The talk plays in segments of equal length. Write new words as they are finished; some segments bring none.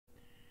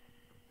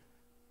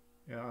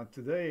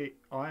Today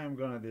I am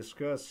going to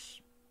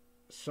discuss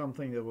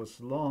something that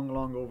was long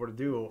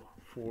overdue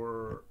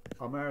for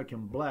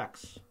American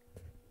blacks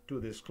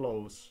to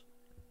disclose,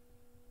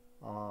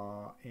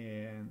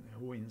 and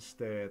who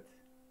instead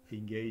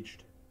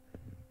engaged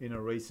in a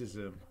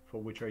racism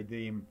for which I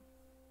deem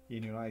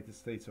in the United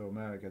States of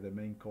America the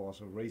main cause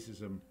of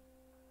racism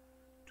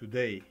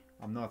today.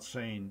 I'm not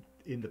saying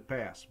in the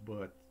past,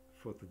 but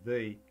for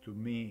today, to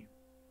me,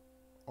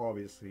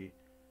 obviously,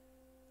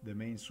 the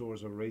main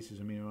source of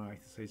racism in the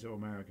United States of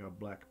America are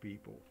black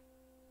people.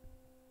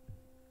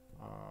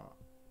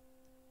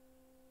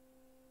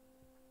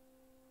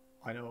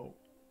 I know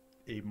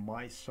it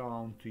might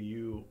sound to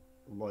you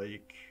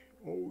like,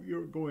 oh,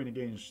 you're going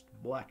against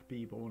black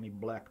people, only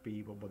black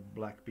people, but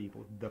black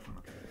people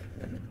definitely.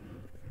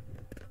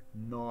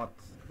 Not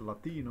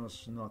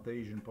Latinos, not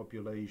Asian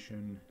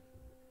population,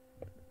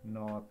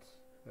 not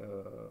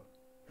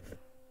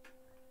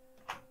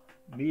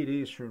Mid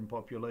Eastern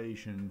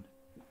population,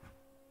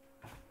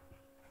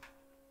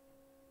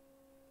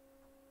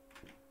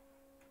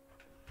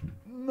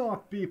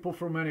 not people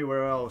from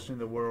anywhere else in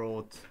the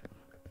world.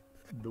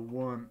 The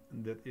one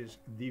that is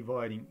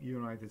dividing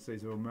United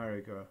States of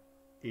America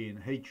in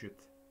hatred,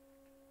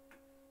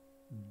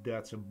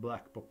 that's a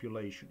black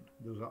population.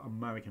 Those are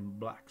American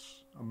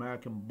blacks.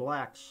 American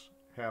blacks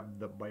have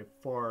by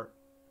far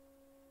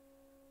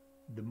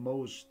the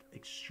most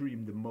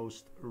extreme, the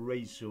most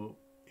racial,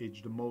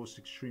 it's the most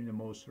extreme, the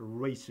most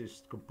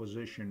racist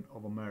composition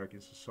of American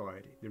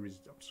society. There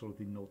is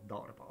absolutely no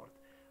doubt about it.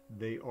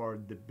 They are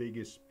the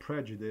biggest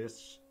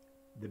prejudice,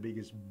 the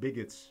biggest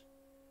bigots,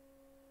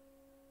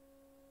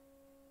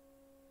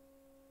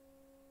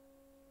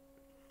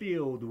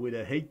 filled with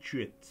a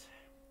hatred,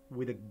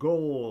 with a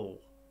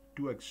goal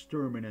to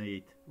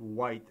exterminate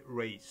white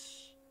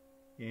race,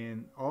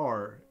 and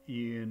are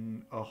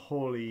in a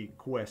holy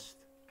quest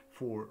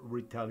for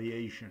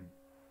retaliation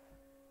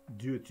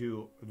due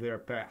to their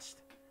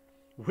past,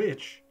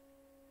 which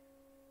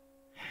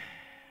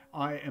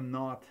I am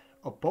not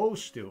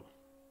opposed to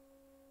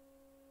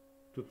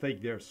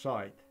take their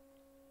side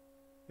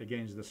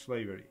against the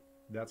slavery.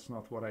 That's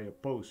not what I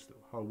oppose to.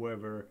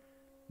 However,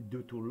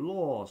 due to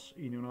laws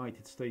in the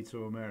United States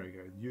of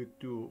America, due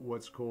to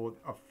what's called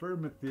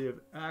affirmative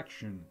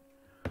action,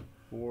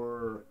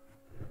 or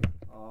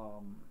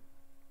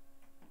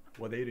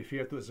what they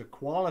refer to as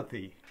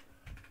equality,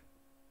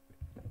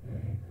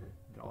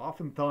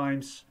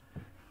 oftentimes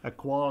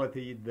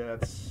equality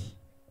that's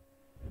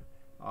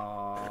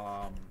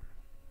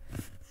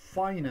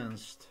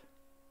financed.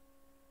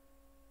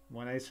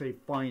 When I say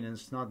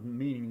financed, not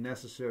meaning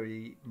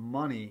necessarily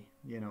money,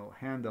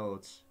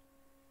 handouts,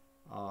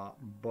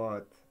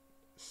 but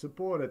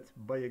supported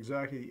by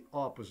exactly the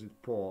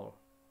opposite pole.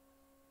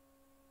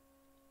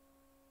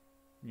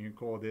 You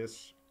call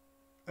this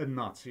a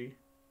Nazi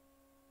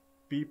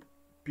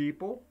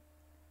people,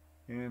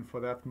 and for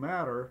that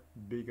matter,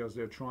 because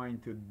they're trying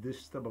to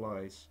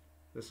destabilize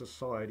the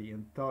society,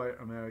 entire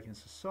American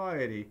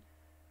society,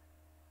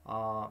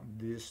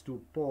 these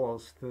two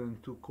poles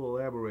tend to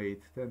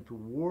collaborate, tend to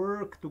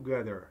work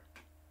together.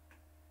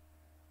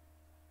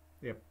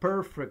 They're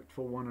perfect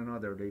for one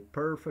another. They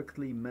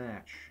perfectly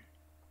match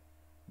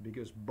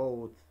because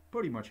both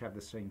pretty much have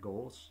the same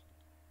goals.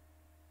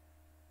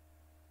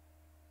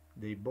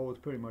 They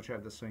both pretty much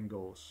have the same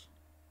goals.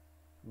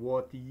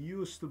 What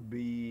used to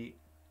be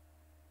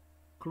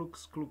Ku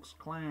Klux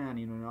Klan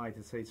in the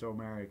United States of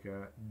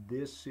America,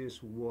 this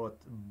is what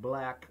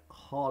black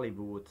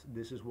Hollywood,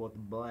 this is what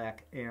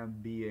black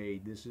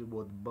NBA, this is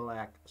what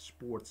black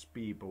sports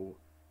people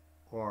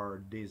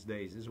are these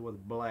days. This is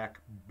what black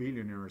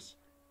billionaires,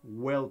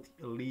 wealth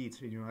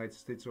elites in the United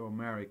States of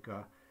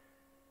America,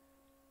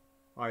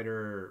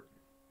 either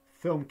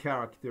film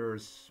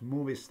characters,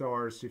 movie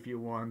stars if you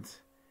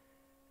want.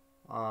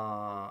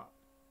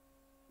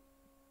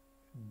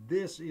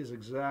 This is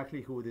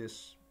exactly who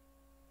this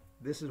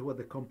is what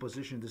the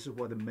composition, this is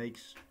what it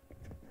makes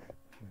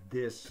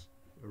this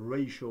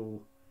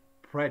racial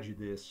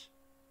prejudice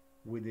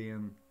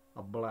within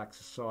a black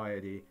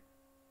society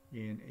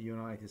in the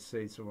United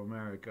States of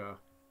America.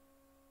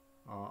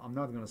 I'm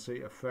not going to say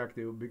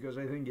effective because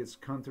I think it's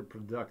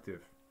counterproductive,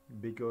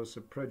 because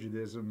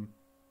prejudice,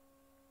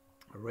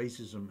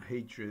 racism,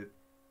 hatred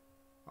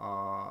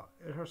are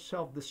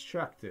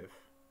self-destructive.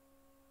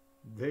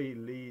 They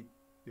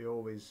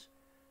always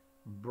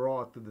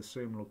brought to the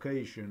same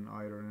location,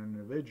 either an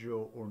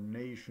individual or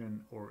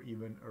nation or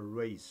even a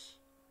race,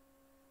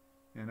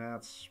 and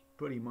that's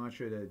pretty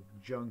much at a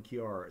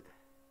junkyard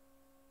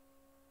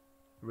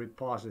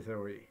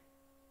repository.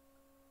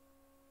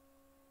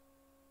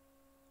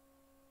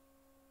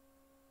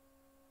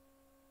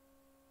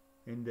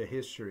 In the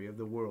history of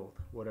the world,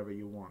 whatever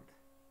you want.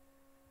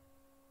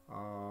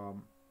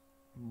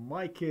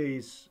 My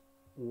case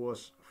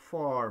was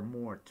far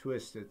more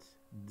twisted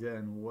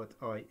than what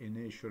I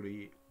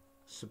initially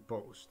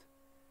supposed.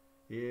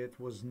 It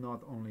was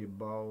not only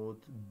about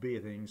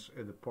beatings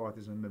at the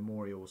partisan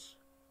memorials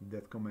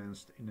that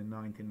commenced in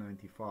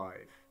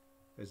 1995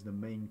 as the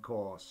main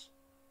cause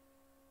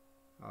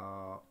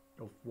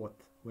of what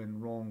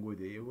went wrong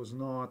with it. It was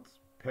not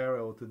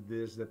parallel to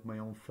this that my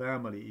own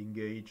family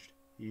engaged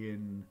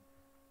in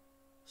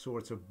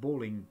sorts of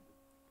bullying,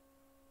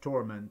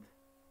 torment.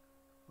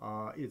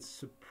 It's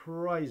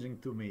surprising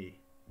to me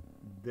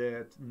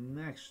that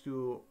next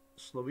to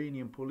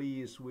Slovenian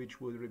police,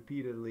 which would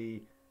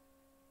repeatedly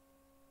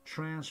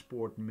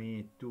transport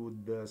me to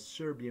the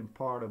Serbian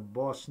part of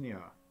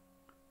Bosnia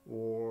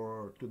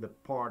or to the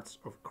parts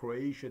of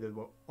Croatia that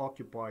were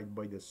occupied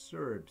by the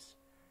Serbs,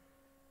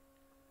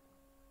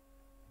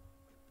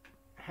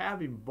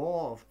 have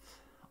involved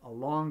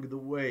along the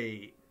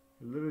way,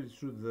 literally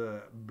through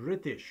the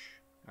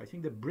British. I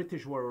think the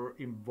British were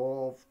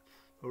involved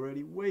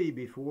already way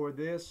before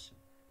this,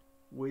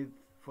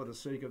 for the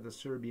sake of the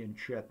Serbian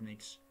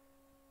Chetniks,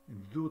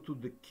 due to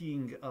the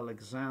King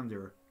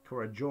Alexander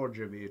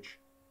Karađorđević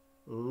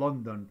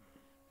London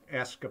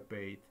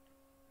escapade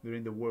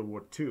during the World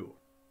War II.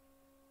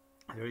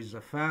 There is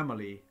a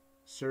family,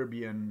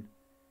 Serbian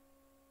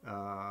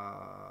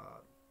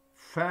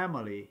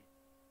family,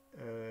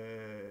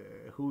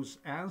 whose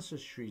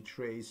ancestry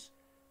trace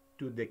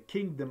to the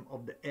kingdom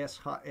of the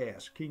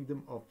SHS,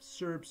 Kingdom of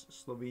Serbs,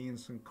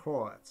 Slovenes, and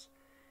Croats.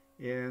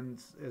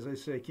 And as I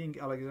say, King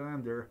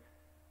Alexander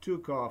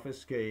took off,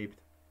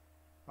 escaped,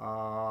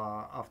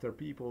 after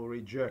people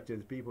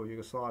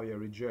Yugoslavia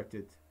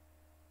rejected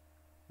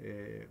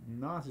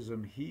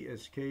Nazism. He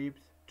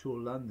escaped to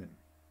London.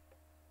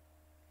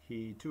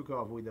 He took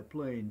off with a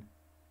plane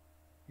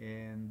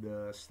and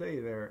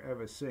stayed there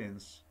ever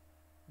since,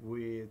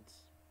 with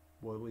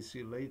what we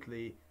see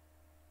lately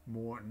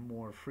more and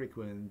more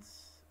frequent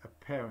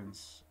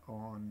appearance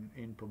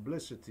in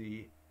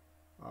publicity,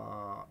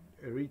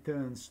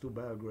 returns to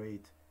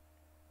Belgrade.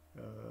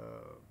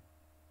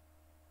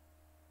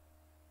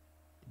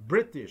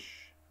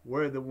 British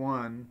were the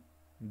one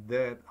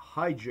that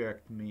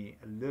hijacked me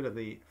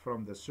literally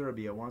from the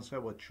Serbia once I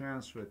was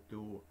transferred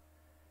to,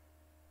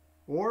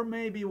 or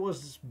maybe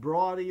was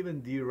brought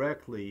even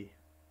directly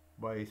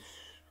by.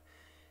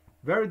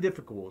 Very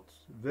difficult,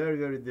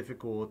 very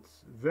difficult,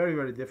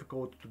 very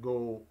difficult to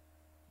go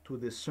to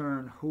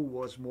discern who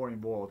was more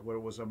involved, whether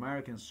it was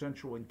American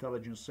Central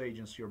Intelligence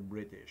Agency or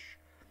British.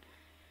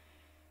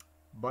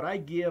 But I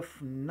give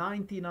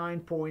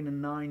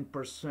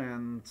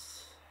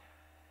 99.9%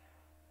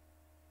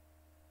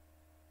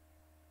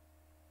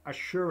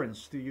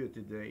 assurance to you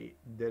today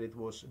that it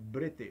was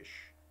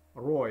British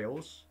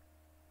royals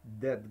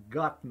that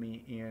got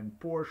me in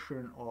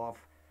portion of,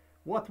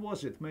 what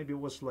was it? Maybe it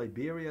was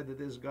Liberia that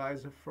these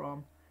guys are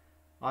from.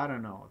 I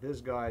don't know. This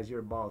guys, you're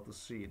about to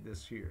see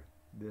this here,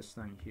 this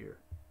thing here,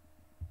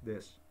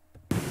 this.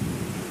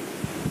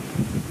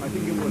 I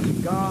think it was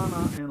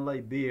Ghana and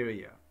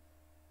Liberia.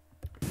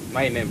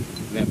 My name.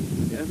 Yes.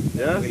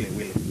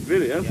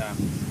 Really, yes. Yeah.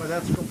 But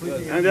that's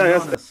completely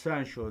yes.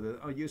 non-essential.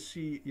 You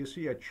see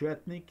a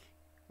Chetnik,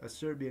 a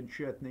Serbian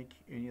Chetnik,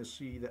 and you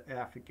see the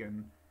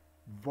African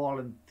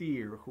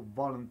volunteer who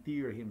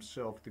volunteered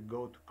himself to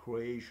go to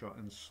Croatia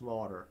and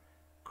slaughter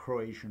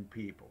Croatian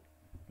people,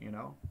 you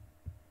know.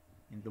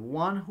 And the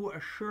one who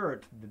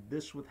assured that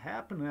this would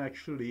happen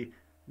actually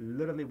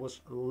literally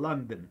was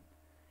London.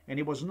 And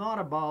it was not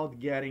about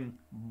getting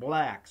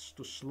blacks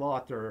to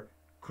slaughter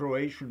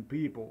Croatian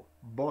people,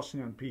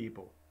 Bosnian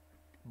people,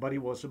 but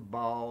it was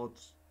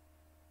about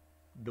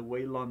the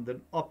way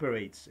London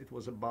operates. It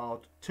was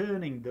about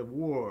turning the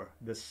war,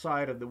 the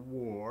side of the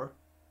war,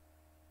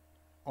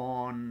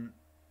 on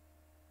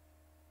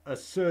a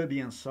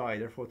Serbian side,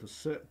 therefore to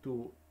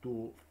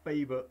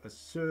favor a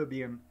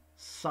Serbian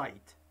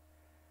side.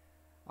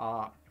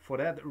 For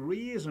that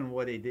reason,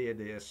 what they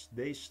did is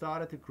they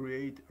started to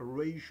create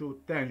racial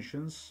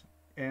tensions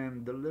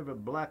and deliver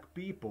black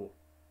people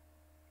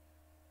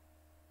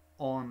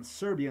on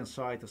Serbian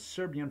side to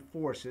Serbian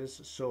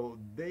forces, so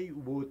they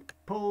would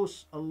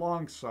pose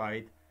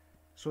alongside,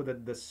 so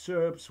that the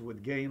Serbs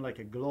would gain like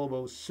a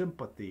global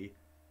sympathy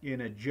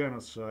in a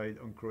genocide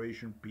on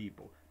Croatian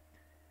people.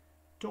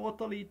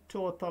 Totally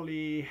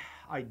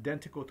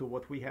identical to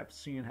what we have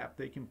seen have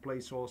taken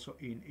place also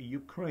in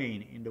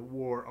Ukraine in the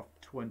war of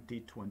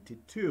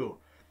 2022,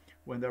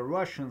 when the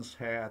Russians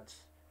had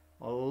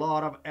a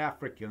lot of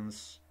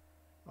Africans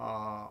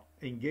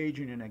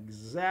engaging in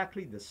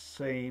exactly the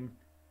same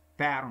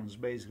patterns,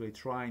 basically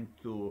trying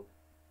to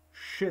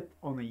shit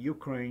on the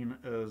Ukraine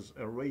as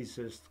a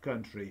racist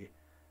country,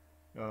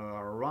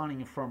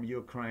 running from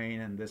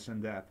Ukraine and this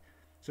and that.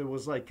 So it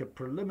was like a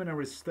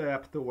preliminary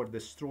step toward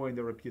destroying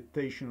the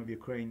reputation of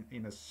Ukraine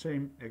in the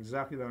same,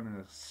 exactly done in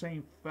the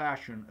same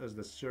fashion as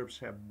the Serbs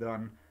have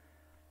done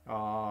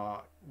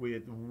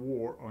with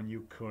war on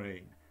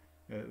Ukraine.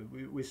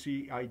 We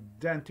see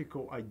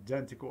identical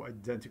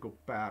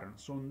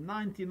patterns. So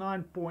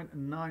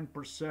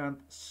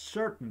 99.9%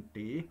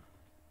 certainty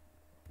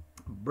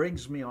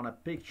brings me on a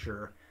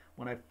picture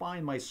when I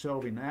find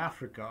myself in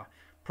Africa,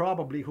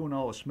 probably, who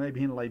knows,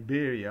 maybe in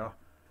Liberia.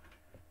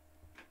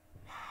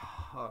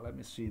 Let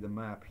me see the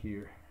map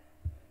here.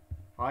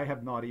 I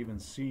have not even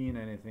seen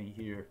anything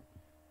here,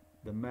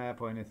 the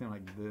map or anything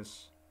like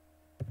this.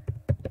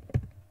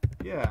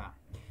 Yeah,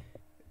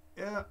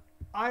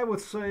 I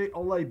would say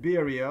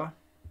Liberia.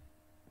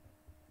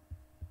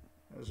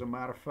 As a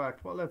matter of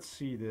fact, well, let's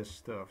see this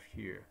stuff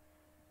here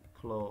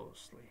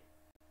closely.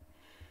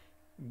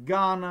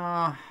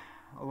 Ghana,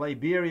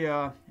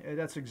 Liberia,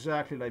 that's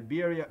exactly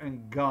Liberia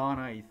and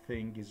Ghana, I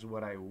think, is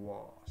what I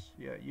was.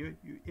 Yeah, you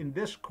in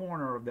this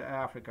corner of the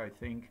Africa, I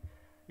think,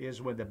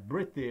 is where the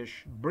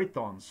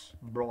Britons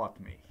brought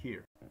me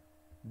here.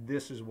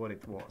 This is what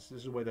it was.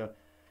 This is where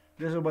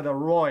the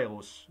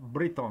royals,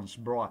 Britons,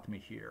 brought me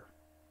here.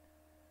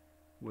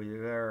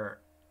 With their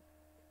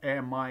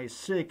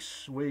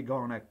MI6, we're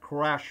gonna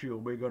crash you,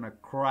 we're gonna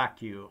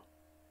crack you.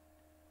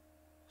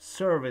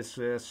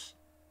 Services,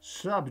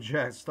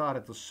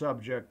 started to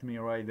subject me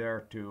right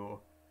there to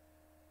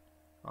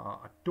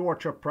a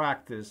torture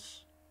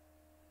practice,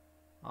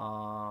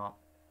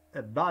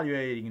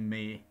 evaluating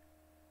me.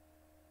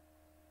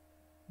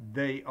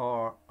 They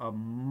are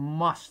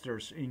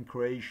masters in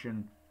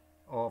creation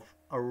of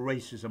a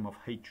racism of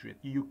hatred.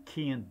 You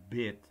can't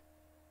beat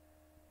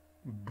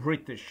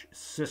British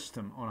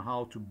system on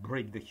how to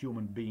break the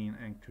human being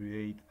and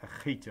create a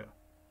hater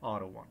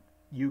out of one.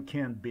 You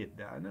can't beat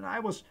that. And then I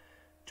was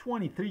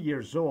 23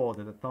 years old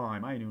at the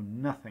time. I knew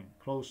nothing,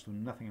 close to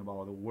nothing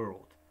about the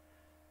world.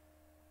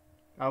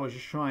 I was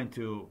just trying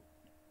to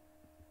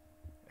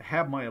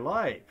have my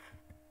life.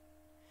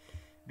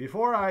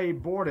 Before I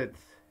boarded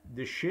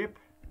the ship,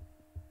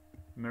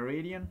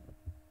 Meridian,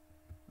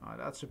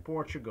 that's a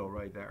Portugal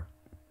right there.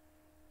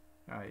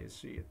 You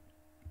see it.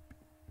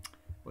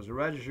 Was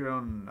registered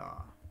on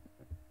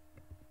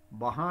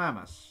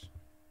Bahamas.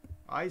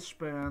 I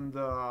spent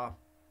a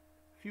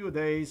few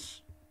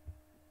days,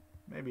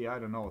 maybe, I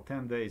don't know,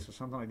 10 days or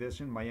something like this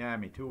in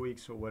Miami, 2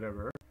 weeks or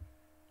whatever.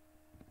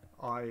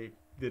 I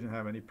didn't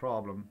have any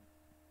problem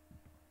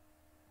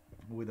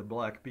with the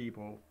black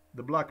people.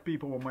 The black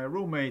people were my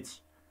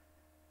roommates.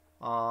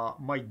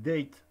 My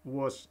date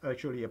was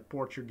actually a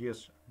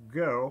Portuguese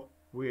girl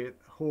with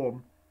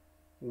whom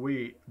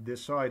we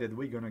decided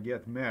we're gonna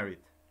get married.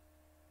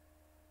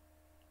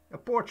 A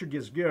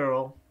Portuguese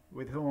girl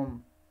with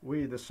whom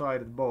we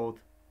decided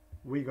both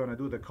we're gonna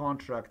do the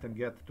contract and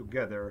get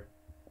together,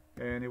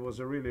 and it was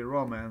a really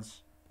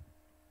romance.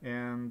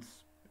 And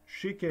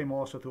she came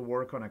also to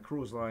work on a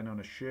cruise line on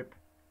a ship,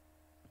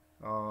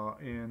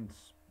 and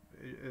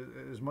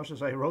as much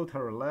as I wrote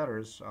her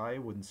letters, I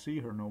wouldn't see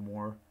her no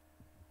more.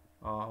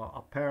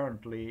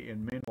 Apparently,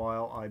 and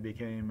meanwhile, I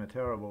became a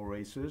terrible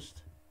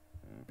racist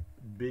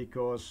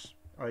because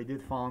I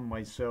did find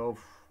myself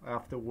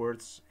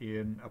afterwards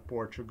in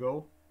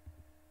Portugal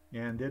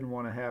and didn't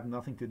want to have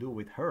nothing to do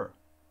with her.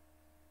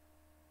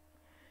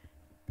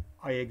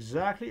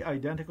 Exactly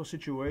identical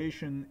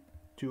situation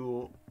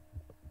to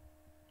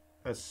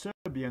a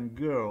Serbian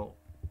girl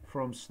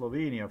from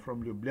Slovenia,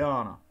 from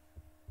Ljubljana,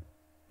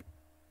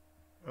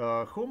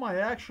 whom I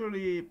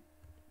actually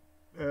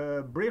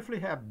briefly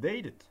have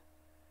dated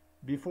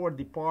before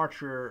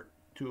departure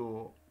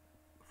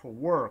for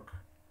work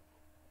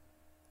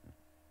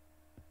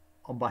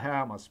on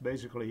Bahamas,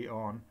 basically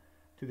on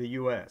to the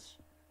US.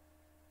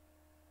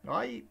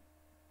 I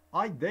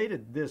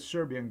dated this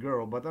Serbian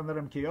girl, but under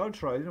MK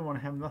Ultra I didn't want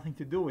to have nothing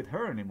to do with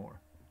her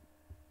anymore.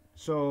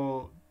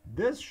 So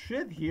this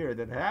shit here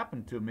that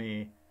happened to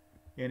me,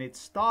 and it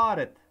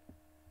started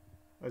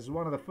as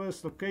one of the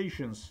first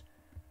occasions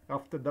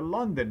after the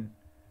London,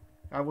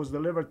 I was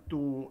delivered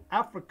to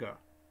Africa.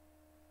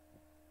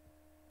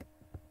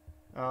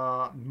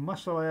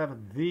 Must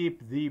have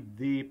deep, deep,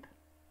 deep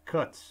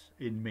cuts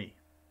in me.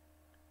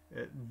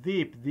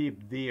 Deep,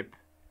 deep, deep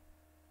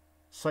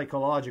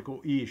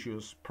psychological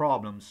issues,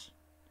 problems.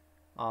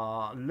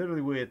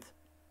 Literally with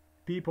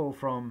people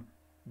from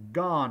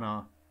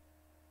Ghana,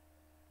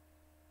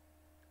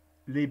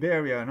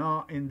 Liberia,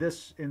 no, in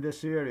this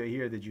area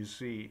here that you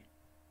see,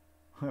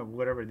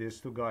 whatever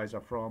these two guys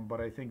are from, but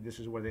I think this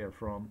is where they are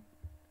from.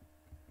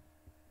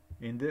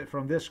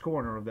 From this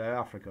corner of the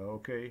Africa,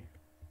 okay.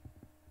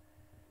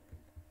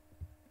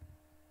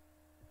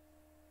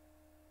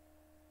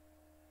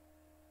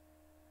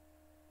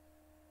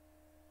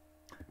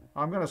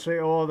 I'm gonna say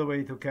all the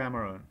way to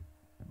Cameroon,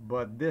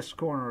 but this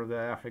corner of the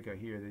Africa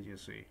here that you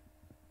see,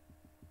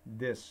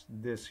 this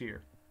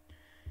here,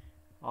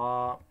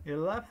 it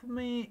left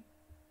me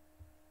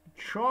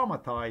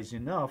traumatized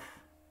enough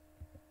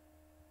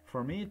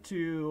for me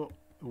to,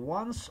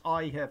 once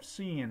I have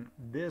seen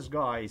these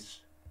guys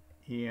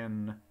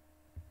in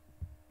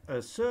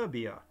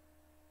Serbia.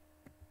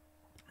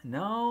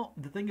 Now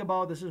the thing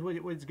about this is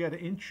what's getting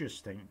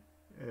interesting.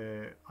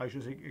 I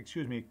should say,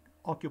 excuse me,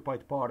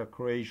 occupied part of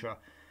Croatia.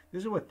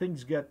 This is where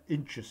things get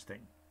interesting.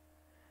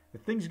 The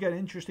things get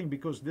interesting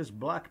because these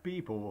black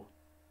people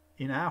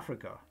in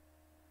Africa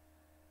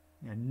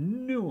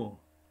knew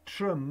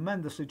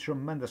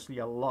tremendously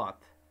a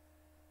lot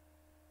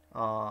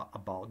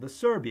about the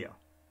Serbia.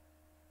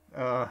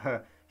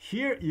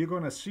 Here you're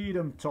gonna see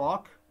them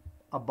talk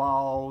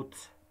about,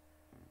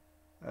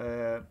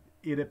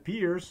 it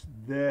appears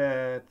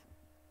that,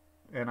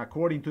 and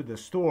according to the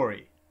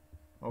story,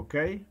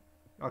 okay,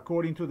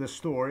 according to the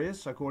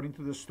stories,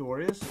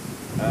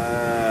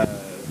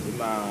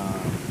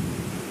 ima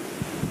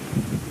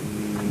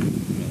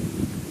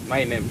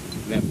My name.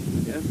 Name.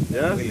 Yes.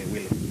 Yes.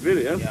 Willie.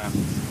 Willie, yes. Yeah.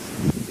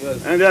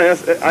 Yes. And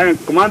yes, I am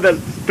Commander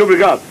 2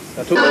 Brigade.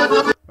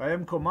 I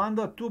am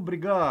Commander 2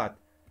 Brigade.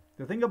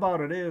 The thing about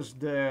it is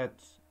that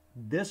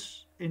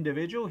this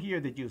individual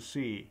here that you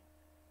see,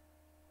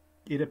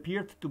 it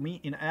appeared to me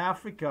in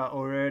Africa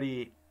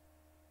already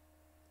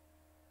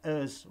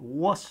as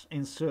was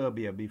in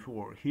Serbia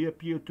before. He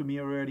appeared to me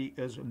already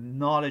as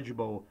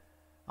knowledgeable,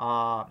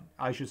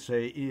 I should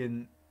say,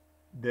 in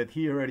that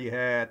he already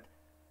had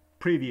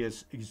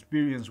previous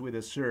experience with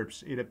the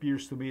Serbs. It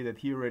appears to me that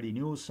he already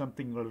knew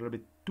something a little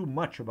bit too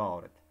much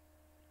about it.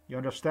 You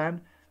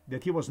understand?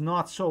 That he was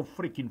not so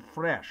freaking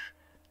fresh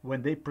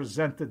when they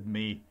presented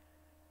me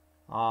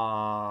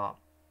and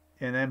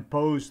then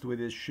posed with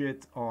his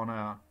shit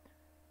on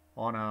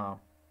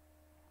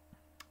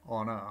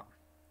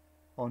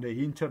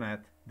the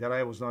internet that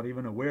I was not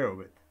even aware of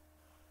it.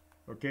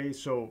 Okay,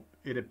 so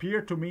it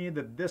appeared to me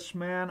that this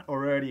man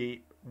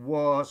already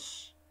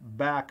was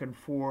back and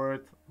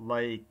forth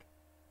like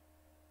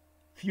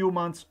few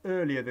months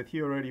earlier, that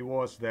he already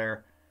was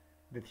there,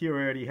 that he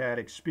already had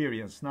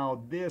experience.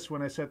 Now this,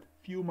 when I said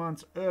few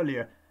months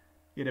earlier,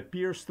 it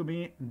appears to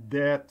me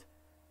that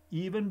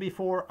even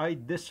before I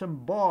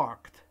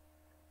disembarked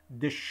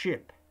the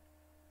ship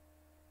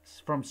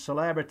from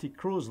Celebrity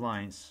Cruise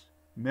Lines,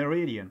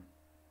 Meridian,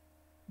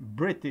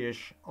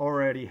 British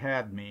already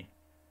had me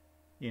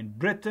in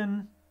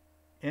Britain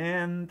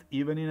and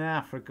even in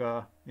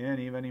Africa, and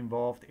even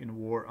involved in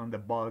war on the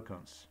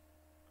Balkans.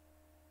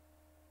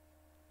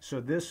 So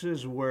this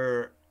is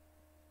where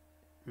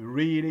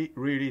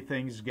really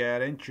things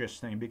get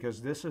interesting,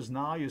 because this is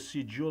now, you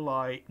see,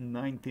 July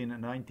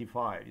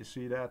 1995. You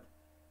see that?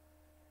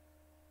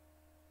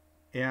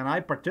 And I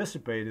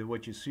participated,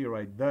 what you see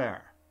right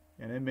there,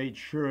 and I made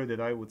sure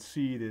that I would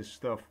see this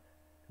stuff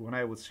when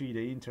I would see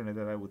the internet,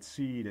 that I would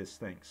see these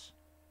things,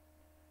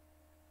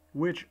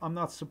 which I'm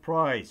not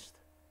surprised.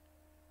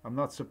 I'm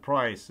not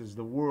surprised as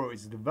the war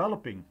is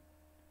developing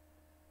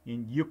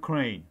in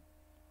Ukraine.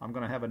 I'm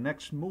gonna have a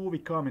next movie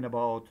coming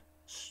about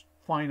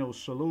final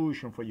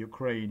solution for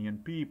Ukrainian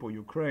people,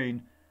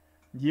 Ukraine.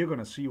 You're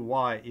gonna see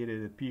why it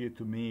appeared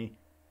to me,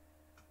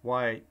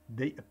 why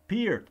they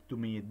appeared to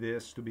me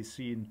this to be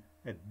seen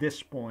at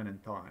this point in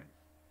time.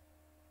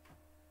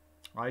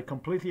 I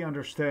completely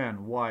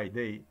understand why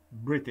they,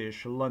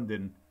 British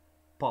London,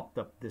 popped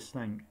up this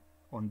thing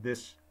on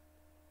this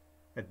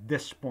at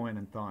this point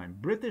in time.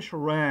 British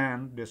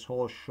ran this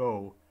whole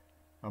show.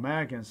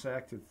 Americans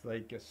acted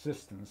like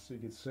assistants. You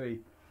could say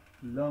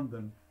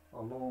London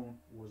alone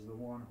was the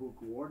one who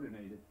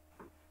coordinated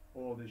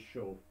all this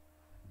show.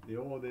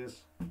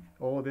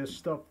 All this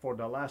stuff for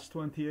the last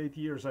 28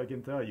 years, I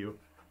can tell you,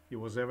 it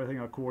was everything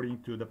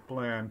according to the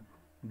plan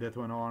that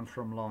went on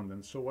from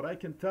London. So what I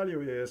can tell you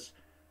is,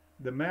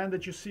 the man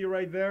that you see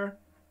right there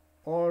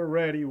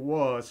already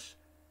was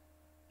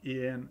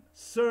in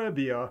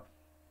Serbia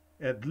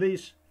at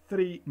least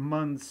 3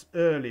 months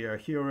earlier.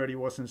 He already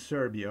was in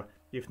Serbia,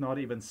 if not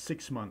even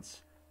 6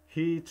 months.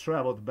 He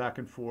traveled back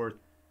and forth,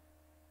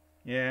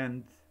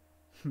 and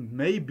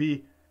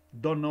maybe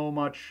don't know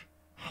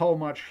how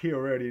much he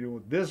already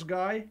knew this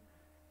guy,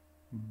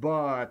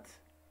 but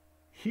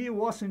he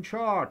was in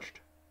charge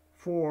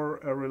for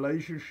a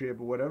relationship,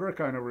 whatever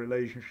kind of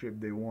relationship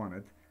they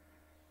wanted.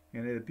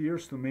 And it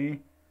appears to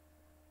me,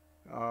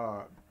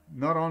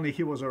 not only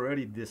he was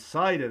already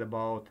decided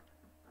about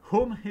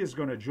whom he's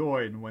going to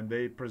join. When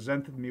they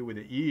presented me with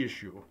the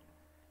issue,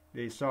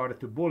 they started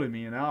to bully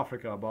me in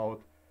Africa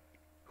about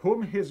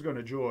whom he's going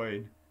to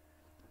join,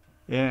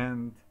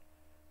 and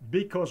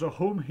because of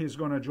whom he's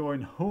going to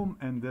join whom,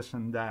 and this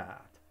and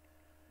that.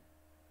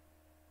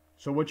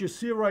 So what you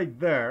see right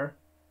there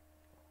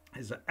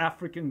is an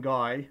African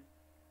guy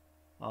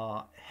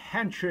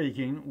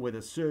handshaking with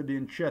a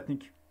Serbian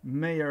Chetnik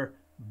Mayor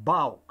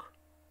Bauk,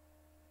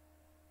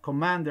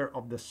 commander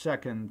of the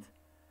 2nd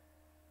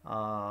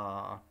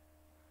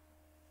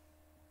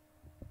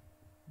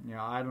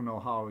yeah, I don't know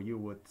how you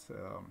would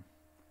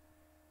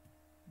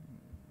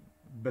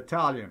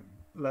battalion,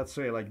 let's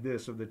say like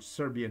this, of the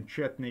Serbian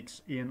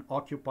Chetniks in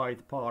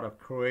occupied part of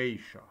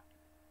Croatia.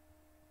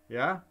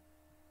 Yeah?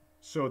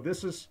 So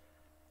this is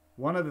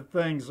one of the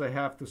things I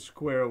have to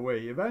square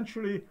away.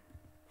 Eventually,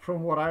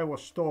 from what I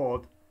was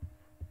told,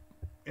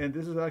 and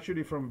this is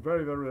actually from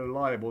very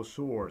reliable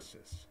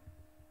sources,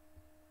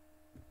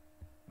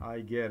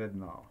 I get it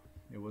now.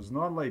 It was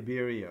not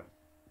Liberia.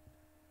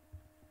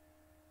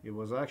 It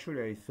was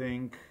actually, I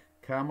think,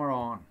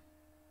 Cameroon.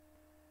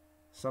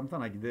 Something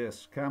like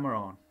this,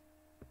 Cameroon.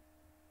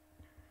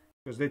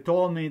 Because they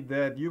told me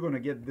that you're going to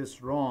get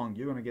this wrong.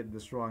 You're going to get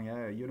this wrong.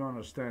 Yeah, you don't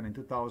understand. In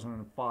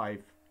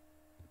 2005,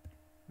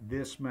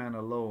 this man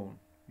alone,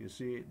 you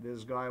see,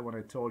 this guy, when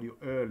I told you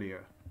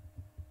earlier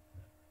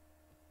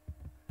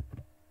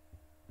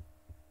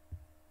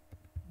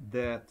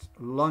that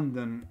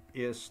London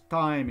is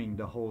timing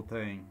the whole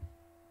thing.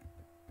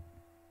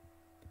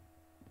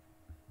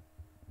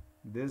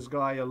 This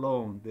guy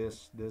alone,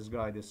 this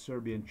guy, this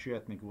Serbian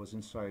Chetnik, was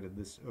inside of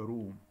this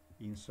room,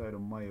 inside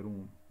of my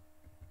room.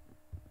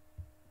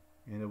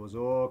 and there was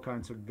all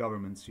kinds of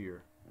governments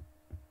here.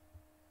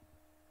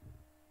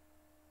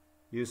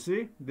 You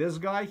see, this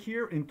guy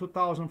here in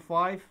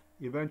 2005,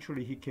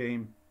 eventually he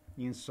came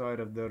inside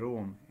of the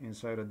room,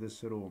 inside of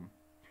this room.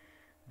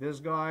 This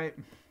guy,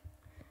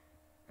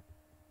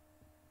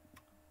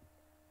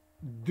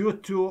 due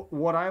to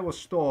what I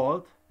was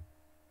told,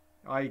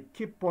 I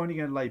keep pointing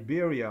at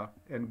Liberia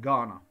and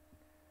Ghana.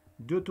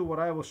 Due to what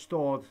I was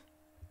told,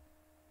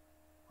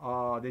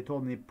 they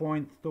told me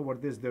point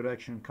toward this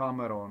direction,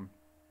 Cameroon,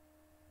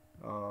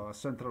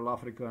 Central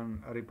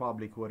African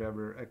Republic,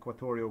 whatever,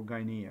 Equatorial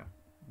Guinea.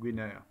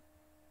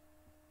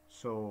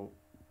 So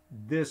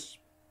this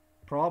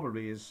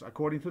probably is,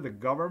 according to the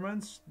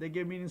governments, they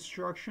gave me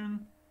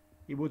instruction,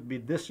 it would be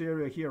this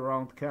area here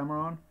around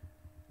Cameroon.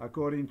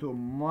 According to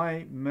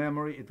my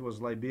memory, it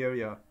was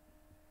Liberia,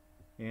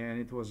 and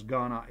it was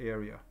Ghana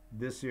area,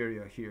 this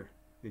area here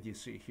that you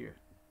see here.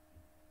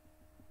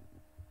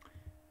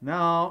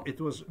 Now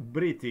it was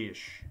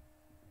British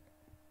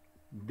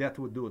that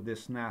would do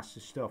this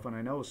nasty stuff, and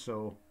I know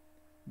so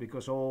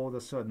because all of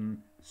a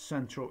sudden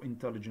Central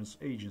Intelligence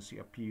Agency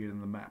appeared in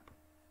the map.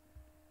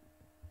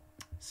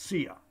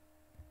 CIA.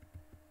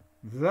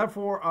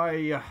 Therefore,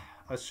 I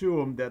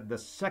assume that the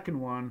second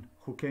one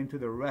who came to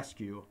the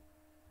rescue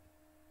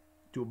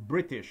to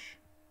British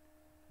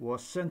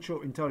was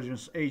Central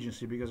Intelligence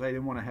Agency, because I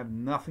didn't want to have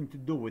nothing to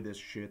do with this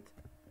shit.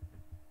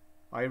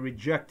 I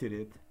rejected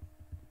it.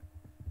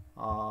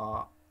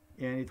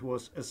 And it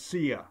was a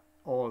CIA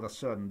all of a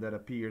sudden that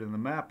appeared in the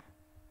map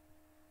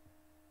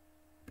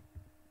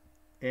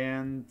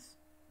and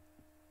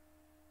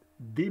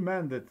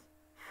demanded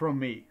from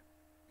me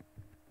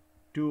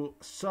to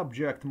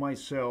subject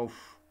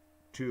myself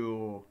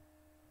to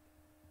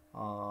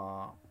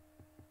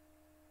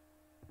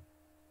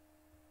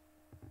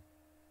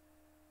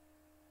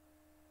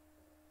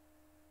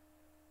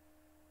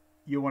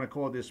you want to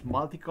call this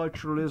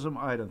multiculturalism?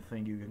 I don't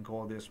think you can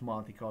call this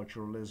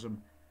multiculturalism.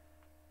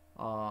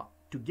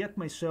 To get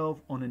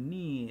myself on the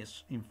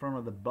knees in front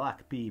of the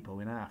black people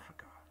in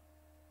Africa.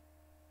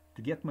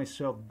 To get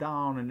myself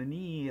down on the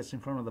knees in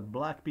front of the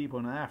black people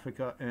in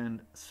Africa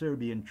and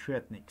Serbian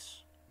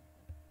Chetniks.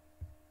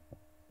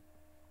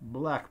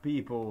 Black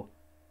people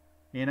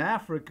in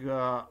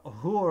Africa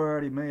who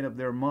already made up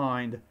their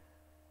mind.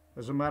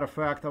 As a matter of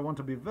fact, I want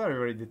to be very,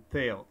 very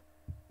detailed.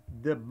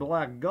 The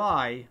black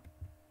guy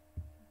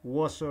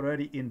was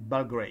already in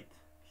Belgrade.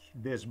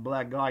 This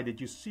black guy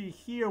that you see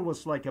here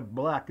was like a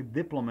black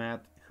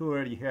diplomat who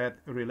already had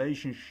a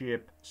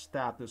relationship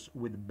status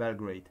with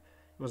Belgrade.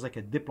 He was like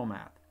a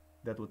diplomat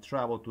that would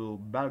travel to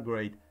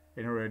Belgrade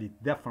and already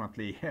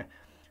definitely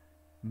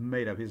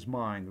made up his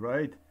mind,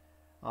 right?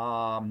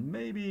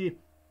 Maybe,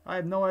 I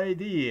have no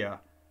idea,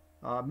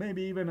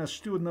 maybe even a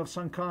student of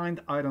some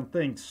kind, I don't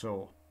think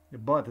so.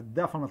 But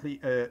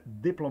definitely a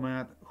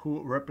diplomat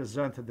who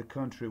represented the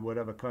country,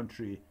 whatever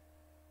country.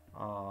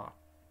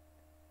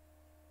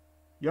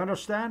 You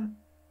understand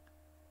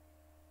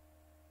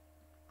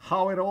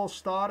how it all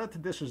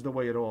started? This is the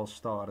way it all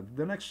started.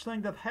 The next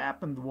thing that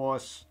happened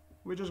was,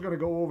 we're just going to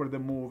go over the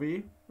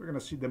movie. We're going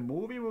to see the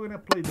movie. We're going to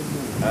play the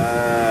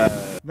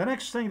movie. The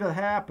next thing that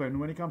happened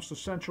when it comes to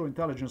Central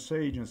Intelligence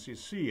Agency,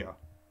 CIA,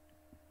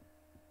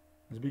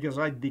 is because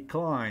I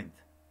declined,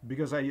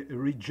 because I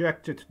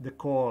rejected the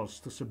calls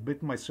to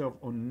submit myself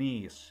on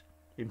knees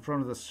in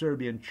front of the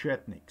Serbian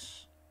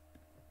Chetniks.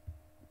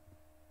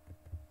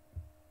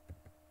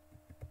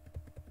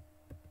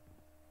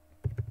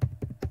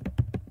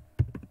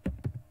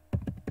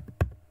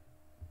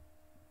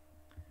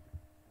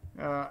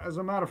 As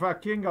a matter of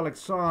fact, King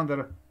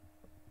Alexander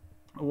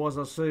was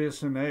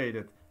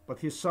assassinated, but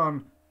his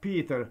son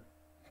Peter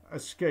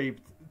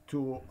escaped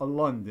to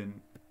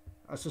London.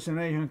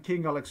 Assassination,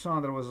 King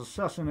Alexander was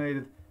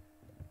assassinated.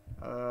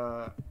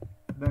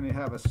 Then you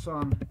have a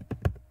son,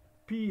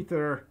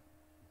 Peter,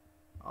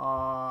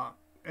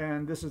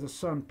 and this is the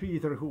son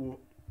Peter who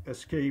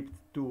escaped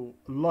to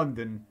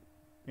London.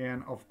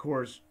 And of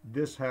course,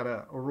 this had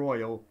a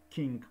royal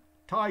king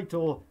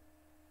title.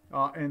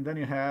 And then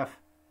you have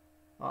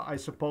I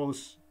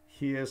suppose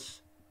he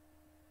is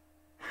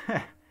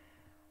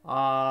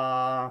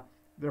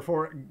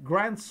therefore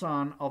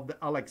grandson of the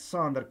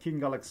Alexander,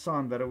 King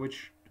Alexander,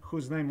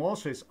 whose name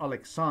also is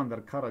Alexander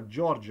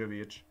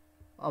Karageorgievich.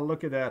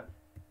 Look at that.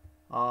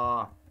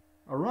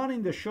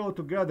 Running the show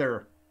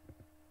together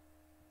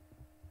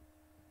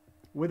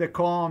with the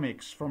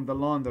comics from the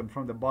London,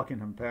 from the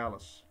Buckingham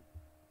Palace.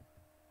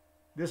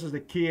 This is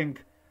the king.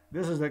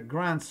 This is the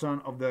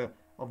grandson of the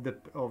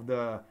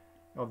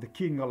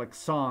King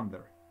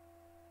Alexander.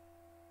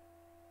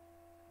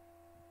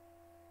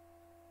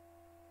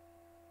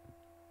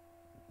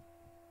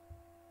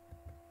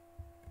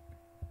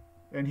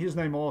 And his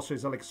name also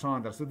is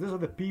Alexander. So these are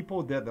the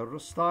people that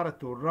started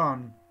to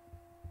run.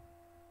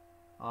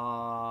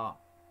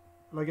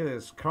 Look at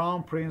this,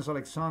 Crown Prince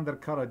Alexander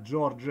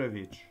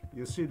Karageorgievich.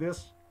 You see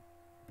this?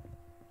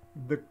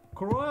 The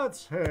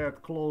Croats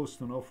had close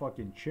to no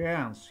fucking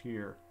chance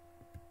here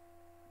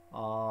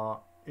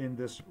in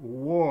this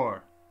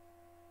war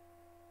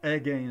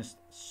against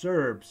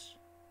Serbs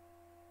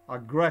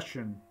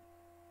aggression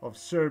of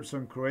Serbs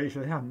on Croatia.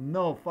 They have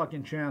no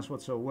fucking chance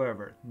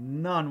whatsoever,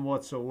 none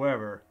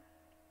whatsoever,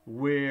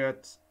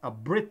 with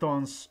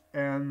Britons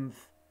and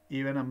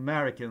even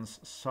Americans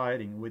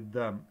siding with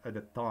them at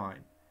the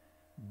time.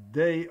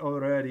 They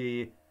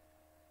already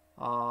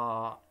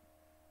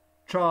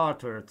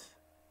chartered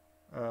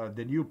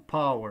the new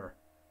power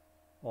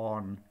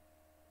on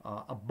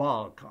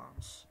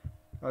Balkans.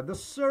 The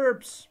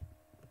Serbs,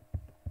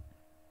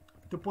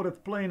 to put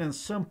it plain and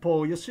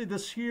simple, you see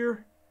this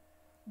here?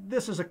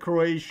 This is a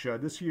Croatia.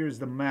 This here is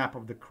the map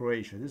of the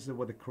Croatia. This is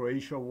what the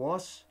Croatia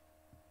was.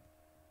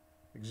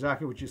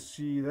 Exactly what you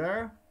see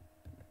there.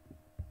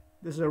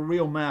 This is a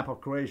real map of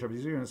Croatia,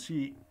 because you're going to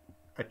see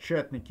a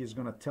Chetnik is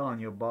going to tell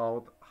you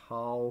about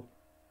how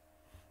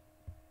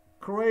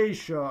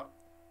Croatia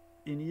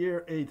in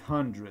year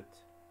 800.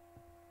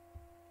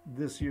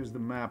 This here's the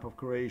map of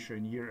Croatia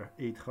in year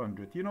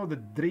 800. You know the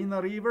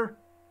Drina River?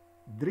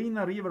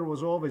 Drina River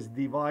was always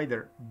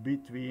divided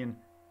between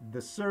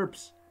the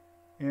Serbs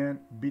and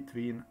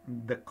between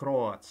the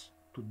Croats.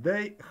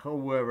 Today,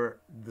 however,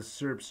 the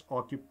Serbs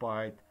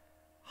occupied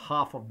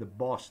half of the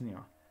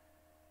Bosnia.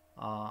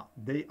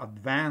 They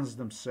advanced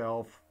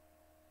themselves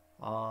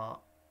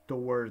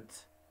toward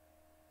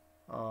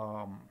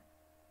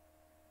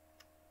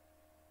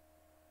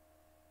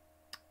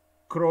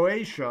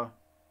Croatia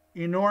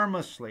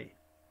enormously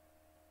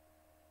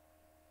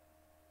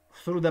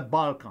through the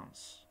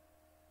Balkans.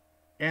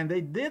 And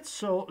they did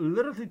so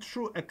literally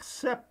through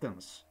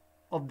acceptance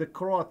of the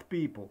Croat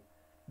people.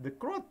 The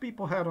Croat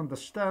people had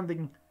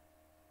understanding,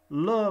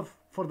 love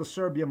for the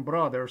Serbian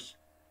brothers,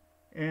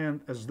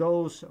 and as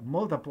those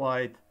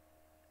multiplied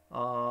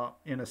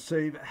in a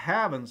safe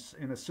havens,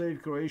 in a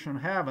safe Croatian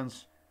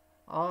havens,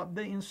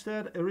 they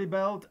instead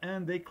rebelled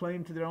and they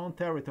claimed their own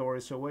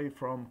territories away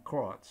from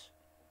Croats.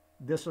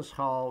 This is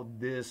how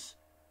this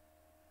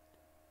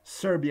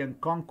Serbian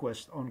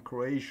conquest on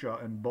Croatia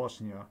and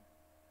Bosnia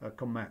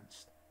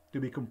commenced,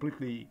 to be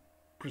completely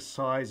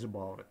precise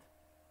about it.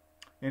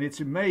 And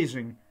it's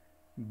amazing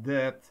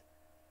that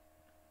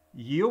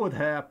you would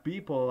have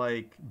people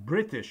like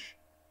British,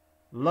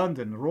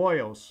 London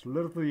royals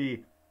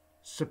literally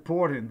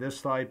supporting this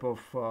type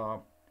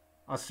of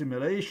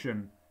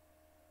assimilation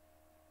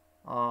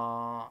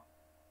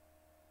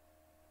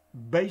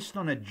based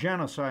on a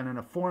genocide and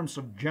a forms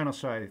of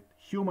genocide,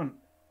 human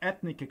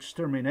ethnic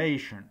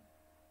extermination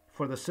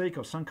for the sake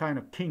of some kind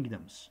of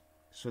kingdoms.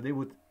 So they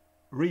would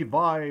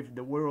revive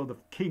the world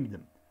of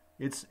kingdom.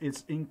 It's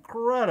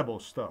incredible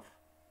stuff.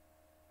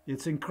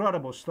 It's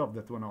incredible stuff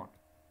that went on.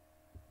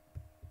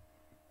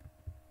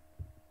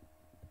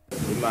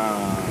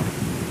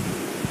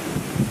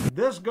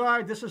 This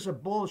guy, this is a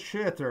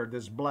bullshitter,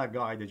 this black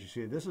guy that you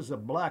see. This is a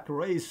black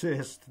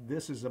racist.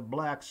 This is a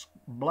black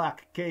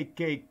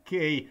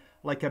KKK,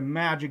 like a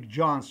Magic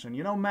Johnson.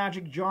 You know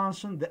Magic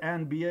Johnson, the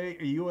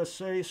NBA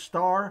USA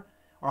star?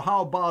 Or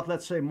how about,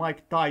 let's say,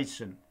 Mike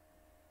Tyson?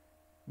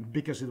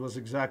 Because it was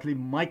exactly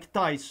Mike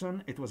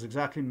Tyson, it was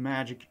exactly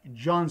Magic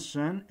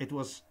Johnson, it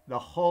was the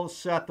whole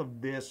set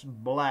of this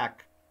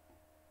black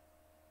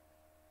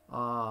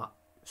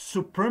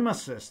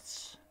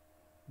supremacists,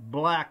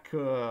 black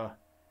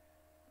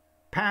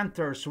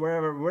Panthers,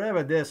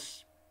 wherever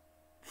this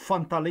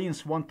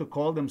Fantalins want to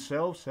call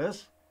themselves,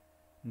 is,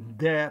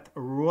 that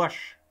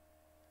rush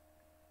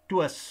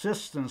to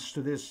assistance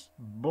to this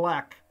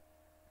black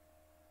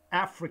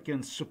African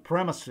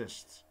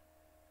supremacists,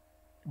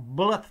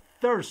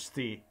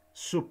 bloodthirsty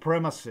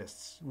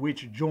supremacists,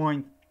 which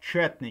joined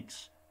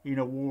Chetniks in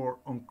a war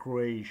on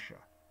Croatia.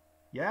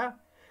 Yeah?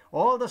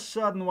 All of a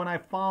sudden, when I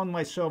found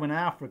myself in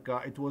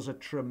Africa, it was a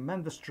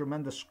tremendous,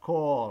 tremendous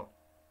call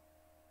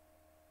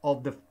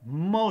of the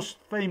most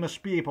famous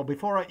people,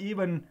 before I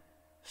even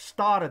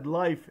started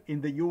life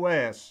in the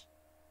US,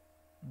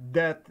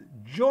 that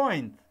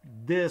joined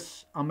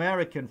this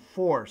American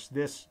force,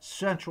 this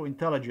Central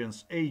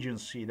Intelligence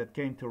Agency that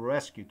came to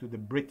rescue, to the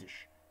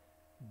British,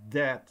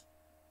 that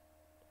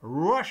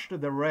rushed to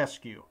the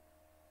rescue.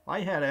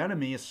 I had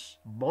enemies,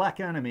 black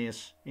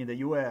enemies in the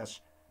US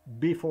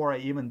before I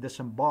even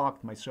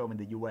disembarked myself in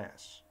the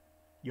US.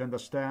 You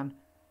understand?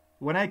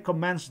 When I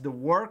commenced the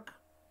work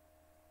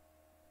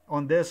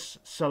on this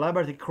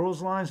Celebrity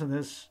Cruise Lines, on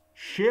this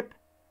ship,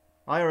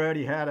 I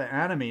already had an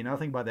enemy,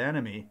 nothing but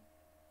enemy,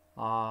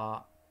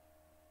 in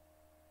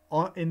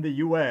the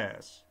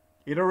US.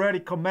 It already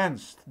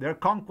commenced. Their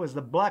conquest,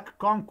 the black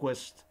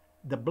conquest,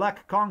 the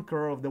black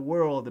conqueror of the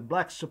world, the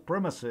black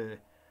supremacy,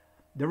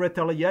 the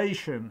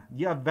retaliation,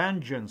 the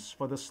vengeance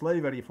for the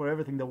slavery, for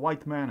everything the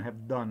white men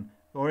have done,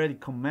 already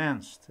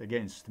commenced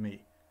against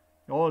me.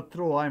 All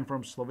through, I'm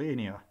from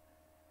Slovenia,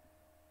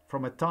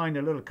 from a tiny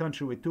little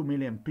country with 2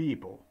 million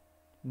people.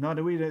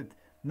 Not with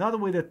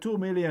the 2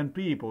 million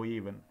people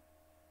even.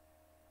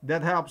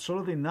 That had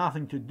absolutely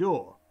nothing to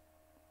do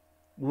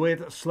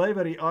with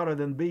slavery other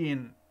than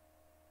being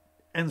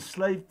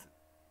enslaved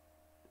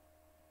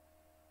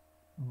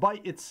by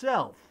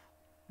itself.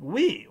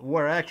 We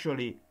were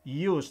actually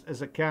used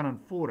as a cannon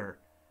fodder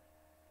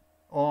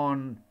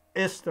on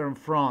Eastern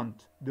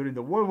Front during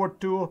the World War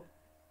II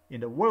In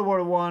the World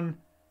War One,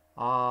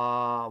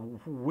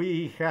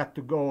 we had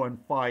to go and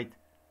fight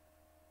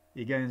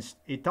against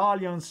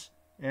Italians,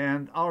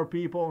 and our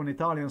people on the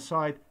Italian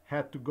side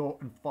had to go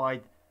and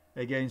fight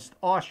against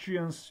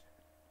Austrians.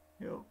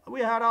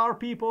 We had our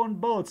people on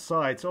both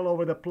sides all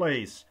over the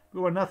place.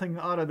 We were nothing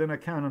other than a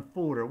cannon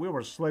fodder. We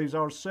were slaves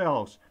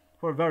ourselves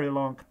for a very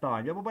long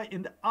time. But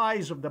in the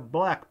eyes of the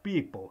black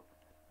people,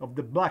 of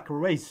the black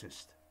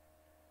racist,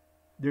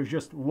 there's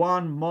just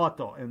one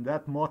motto, and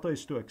that motto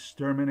is to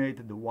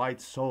exterminate the white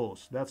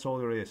souls. That's all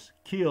there is.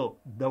 Kill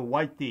the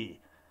whitey.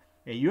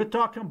 And you're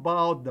talking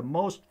about the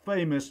most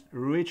famous,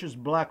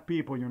 richest black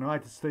people in the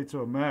United States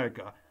of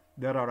America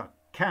that are a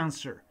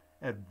cancer,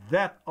 a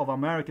death of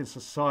American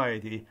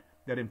society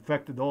that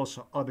infected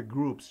also other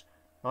groups,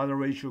 other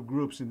racial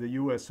groups in the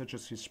U.S., such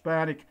as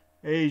Hispanic,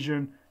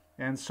 Asian,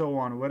 and so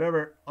on.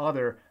 Whatever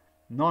other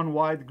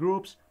non-white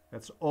groups,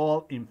 that's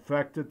all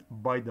infected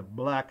by the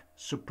black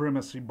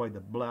supremacy, by the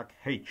black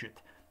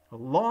hatred.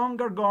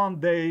 Longer gone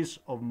days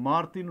of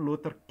Martin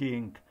Luther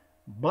King.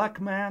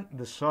 Black man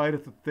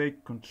decided to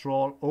take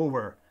control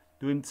over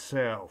to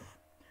himself.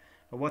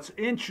 But what's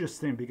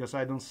interesting, because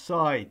I don't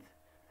side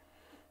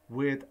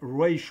with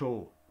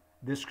racial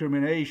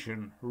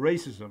discrimination,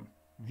 racism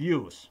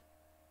views,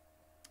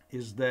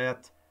 is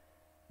that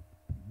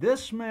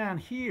this man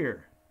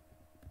here,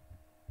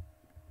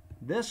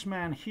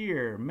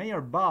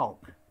 Mayor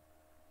Bauk,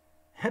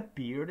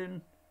 appeared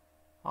in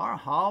our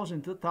house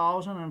in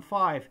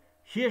 2005.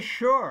 He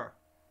sure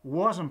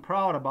wasn't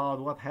proud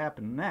about what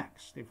happened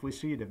next, if we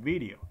see the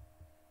video.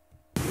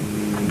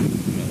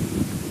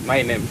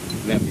 My name.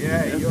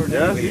 Yeah, your name,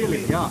 Yes.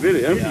 really, yeah.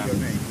 Really, Really, yeah. your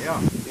name,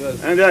 yeah.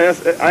 Yes. And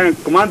yes, I am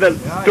commander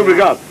Yeah, to yeah.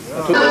 brigade.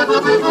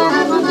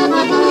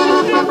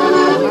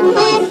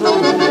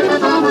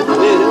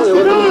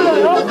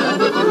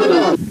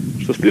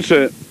 Što se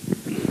tiče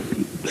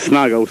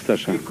snaga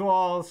Ustaša, He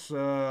calls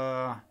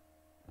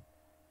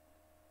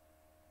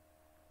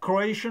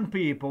Croatian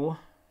people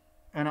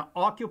an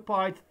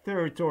occupied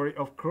territory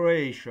of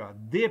Croatia,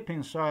 deep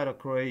inside of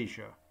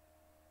Croatia.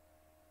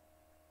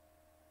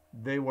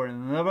 They were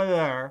never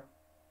there.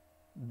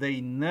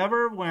 They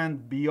never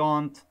went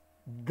beyond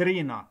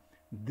Drina.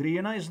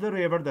 Drina is the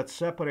river that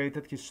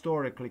separated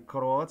historically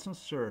Croats and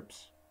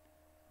Serbs.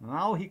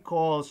 Now he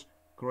calls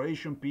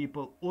Croatian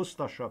people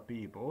Ustaša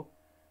people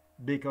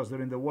because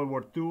they're in the World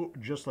War II,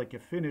 just like the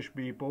Finnish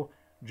people,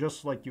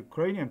 just like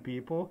Ukrainian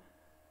people.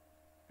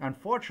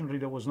 Unfortunately,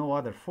 there was no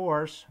other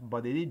force,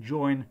 but they did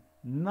join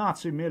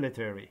Nazi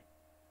military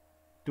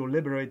to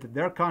liberate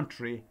their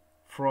country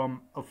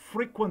from a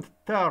frequent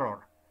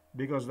terror,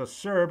 because the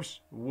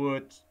Serbs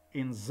would,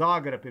 in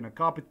Zagreb, in the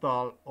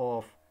capital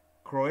of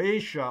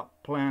Croatia,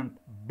 plant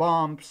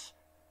bombs.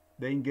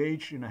 They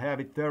engaged in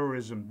heavy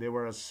terrorism. They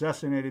were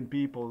assassinating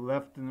people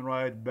left and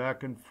right,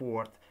 back and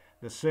forth.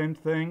 The same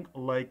thing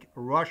like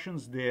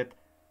Russians did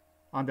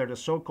under the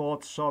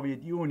so-called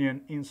Soviet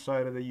Union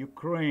inside of the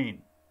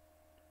Ukraine.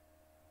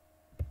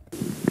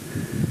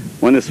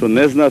 one su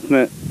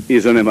neznatne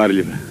I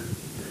zanemarljive.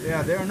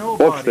 Yeah, they're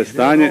nobody. Opšte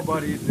stanje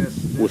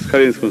u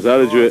Skarinskom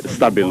zaleđu je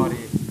stabilno.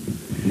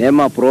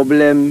 Nema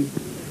problem,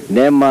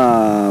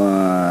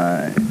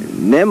 nema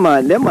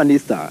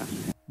ništa.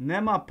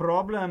 Nema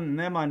problem,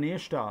 nema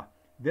ništa.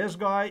 This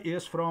guy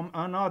is from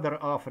another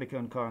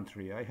African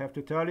country. I have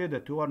to tell you, the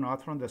two are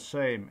not from the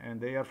same,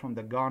 and they are from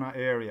the Ghana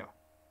area.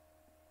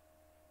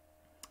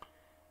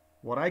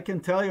 What I can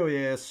tell you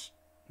is,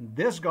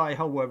 this guy,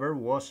 however,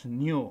 was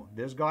new.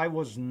 This guy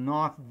was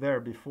not there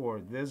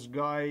before. This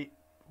guy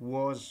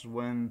was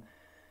when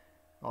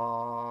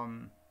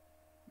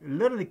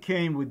literally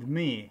came with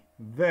me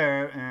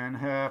there and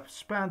have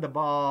spent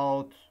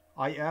about,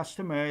 I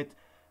estimate,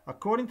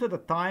 according to the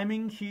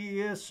timing,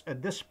 he is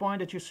at this point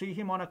that you see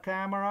him on a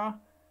camera.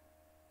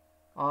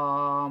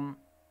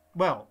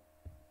 Well,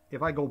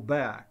 if I go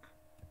back,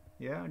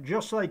 yeah,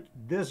 just like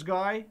this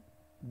guy,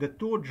 the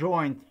two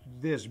joined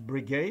this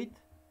brigade.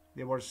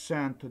 They were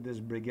sent to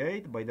this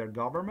brigade by their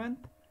government.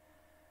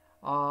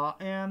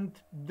 And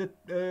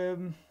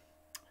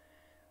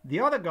the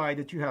other guy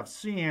that you have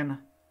seen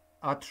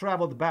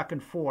traveled back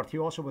and forth. He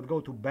also would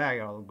go to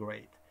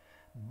Belgrade.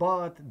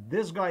 But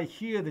this guy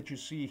here that you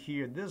see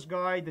here, this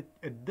guy that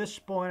at this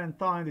point in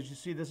time that you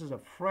see, this is a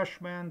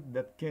freshman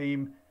that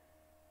came,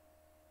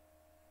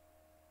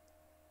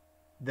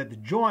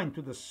 that joined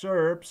to the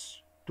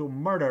Serbs to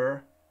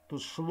murder, to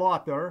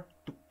slaughter,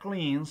 to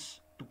cleanse,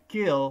 to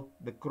kill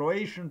the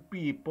Croatian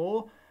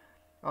people.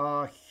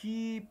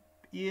 He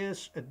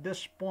is at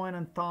this point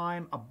in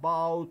time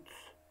about,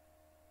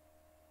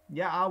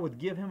 yeah, I would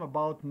give him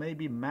about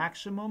maybe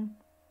maximum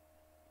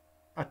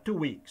 2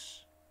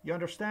 weeks. You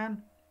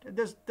understand?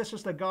 This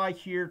is the guy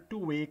here, 2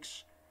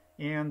 weeks,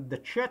 and the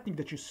chatting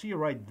that you see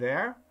right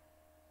there,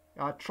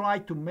 try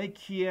to make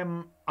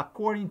him,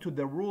 according to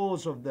the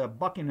rules of the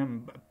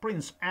Buckingham,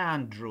 Prince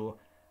Andrew,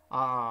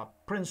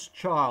 Prince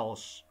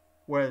Charles,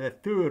 were the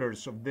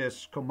tutors of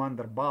this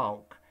Commander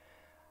Bauk.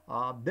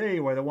 They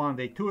were the one,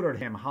 they tutored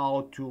him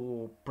how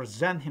to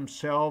present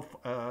himself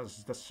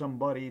as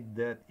somebody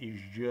that is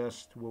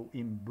just will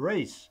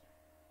embrace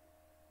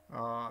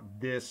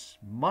this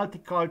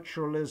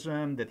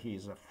multiculturalism, that he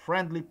is a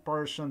friendly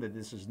person, that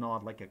this is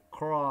not like a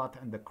Croat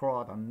and the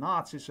Croat are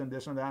Nazis and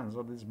this and that. And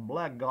so this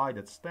black guy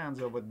that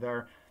stands over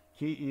there,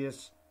 he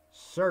is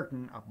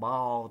certain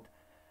about,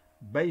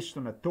 based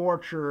on a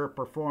torture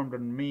performed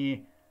on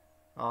me,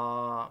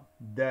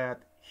 that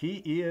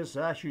he is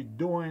actually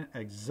doing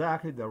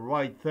exactly the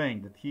right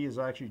thing, that he is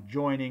actually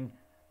joining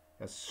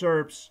the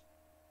Serbs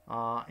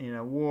in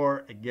a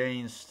war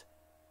against.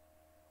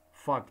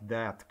 Fuck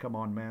that. Come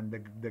on, man.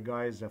 The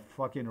guy is a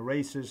fucking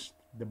racist.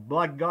 The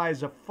black guy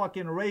is a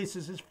fucking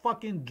racist. He's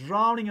fucking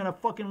drowning in a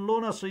fucking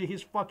lunacy.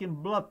 He's fucking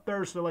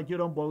bloodthirsty like you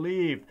don't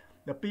believe.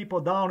 The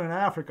people down in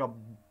Africa,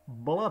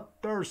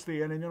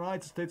 bloodthirsty, and in the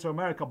United States of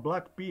America,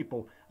 black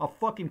people are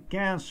fucking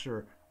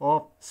cancer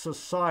of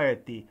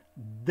society,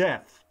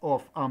 death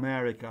of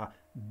America,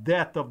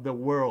 death of the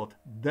world,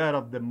 death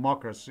of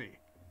democracy.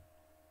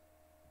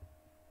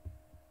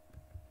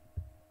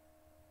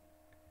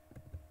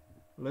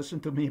 Listen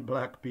to me,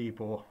 black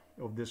people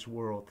of this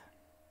world.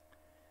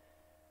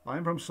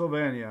 I'm from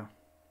Slovenia.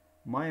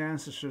 My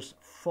ancestors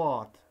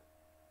fought,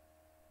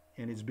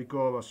 and it's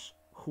because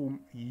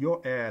whom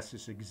your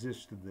asses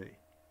exist today.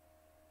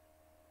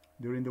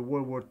 During the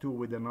World War II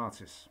with the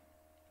Nazis.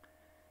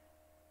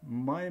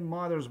 My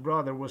mother's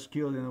brother was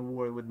killed in a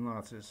war with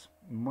Nazis.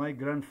 My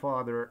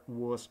grandfather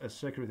was a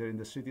secretary in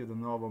the city of the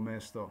Novo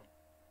Mesto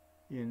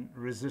in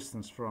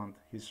resistance front.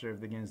 He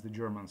served against the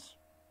Germans.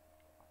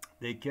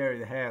 They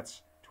carried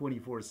hats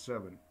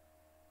 24/7.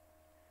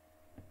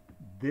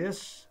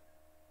 This,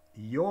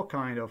 your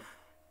kind of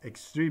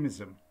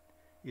extremism,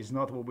 is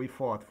not what we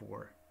fought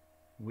for.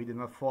 We did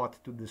not fight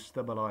to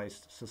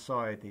destabilize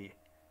society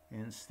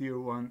and steer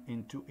one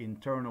into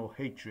internal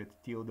hatred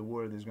till the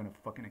world is gonna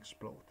fucking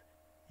explode.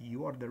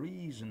 You are the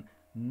reason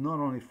not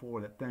only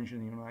for the tension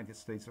in the United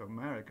States of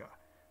America,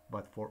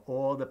 but for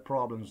all the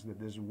problems that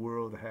this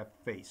world have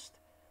faced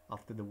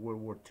after the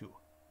World War II.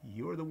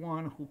 You're the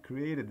one who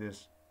created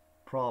this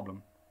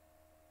problem.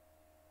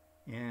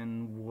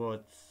 And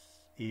what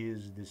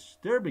is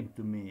disturbing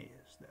to me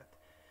is that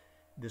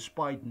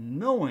despite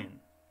knowing,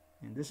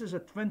 and this is a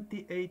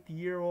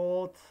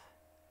 28-year-old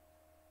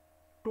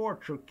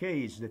torture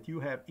case that you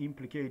have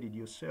implicated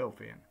yourself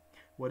in,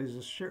 what is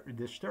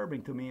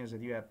disturbing to me is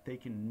that you have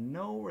taken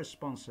no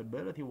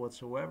responsibility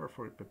whatsoever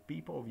for the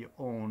people of your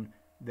own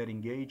that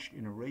engaged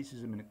in a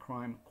racism and a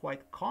crime.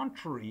 Quite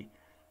contrary,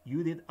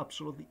 you did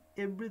absolutely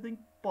everything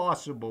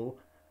possible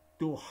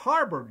to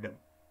harbor them,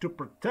 to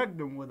protect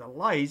them with the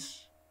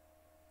lies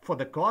for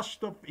the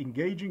cost of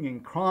engaging in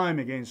crime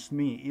against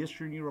me,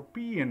 Eastern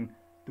European,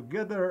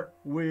 together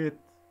with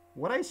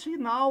what I see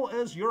now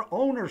as your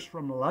owners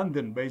from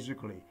London,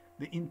 basically.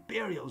 The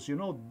imperials, you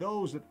know,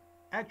 those that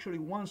actually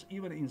once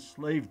even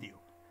enslaved you.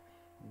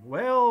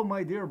 Well,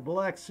 my dear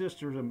black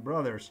sisters and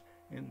brothers,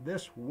 in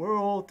this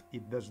world,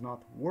 it does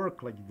not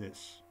work like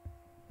this.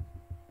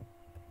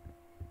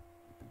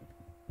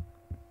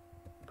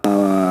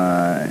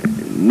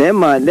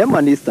 Nema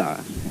ništa.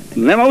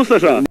 Nema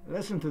ustaša.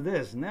 Listen to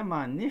this.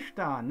 Nema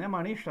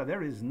ništa.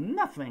 There is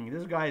nothing.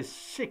 This guy is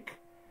sick.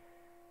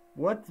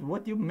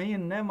 What you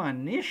mean, nema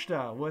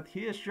ništa? What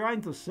he is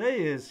trying to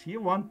say is he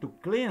wants to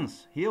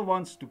cleanse. He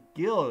wants to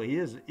kill. He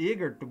is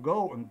eager to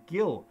go and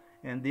kill.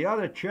 And the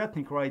other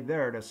Chetnik right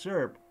there, the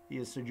Serb, he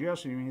is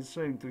suggesting, he's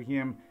saying to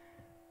him,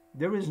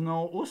 there is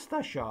no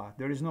ustasha.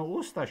 There is no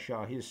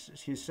ustasha,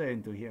 he's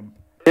saying to him.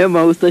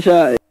 Nema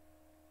ustaša.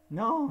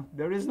 No,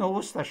 there is no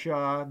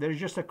ustasha. There's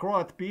just a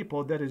Croat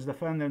people that is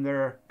defending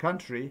their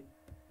country.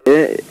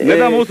 Ne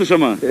damo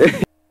ustašama.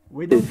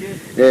 We don't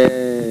give...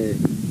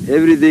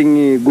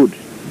 Everything good.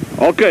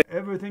 Ok.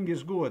 Everything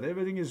is good.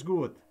 Everything is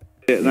good.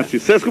 Znači,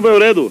 sve skupa je u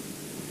redu.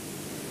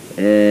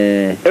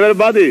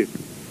 Everybody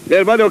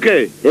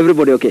okay.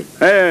 Everybody okay.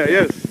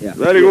 Yes. Yeah.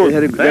 Very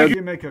good. Thank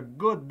you. Make a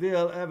good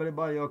deal.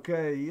 Everybody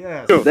okay.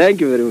 Yes.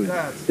 Thank you very much.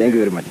 That's Thank you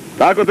very much.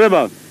 Tako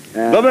treba.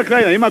 Dobra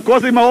krajina, ima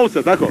koza, ima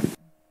ovca, tako?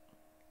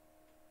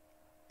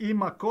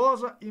 Ima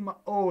koza, ima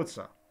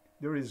ovca.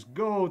 There is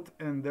goat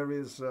and there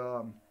is...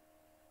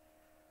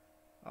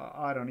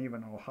 I don't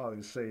even know how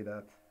to say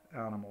that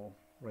animal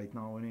right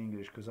now in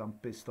English because I'm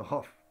pissed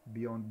off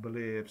beyond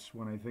beliefs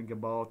when I think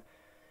about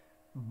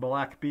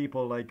black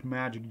people like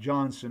Magic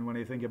Johnson, when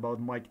I think about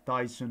Mike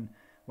Tyson,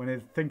 when I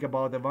think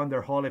about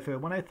Evander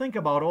Holyfield, when I think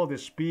about all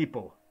these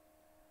people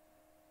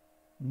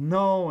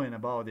knowing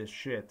about this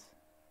shit.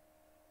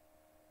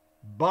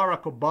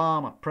 Barack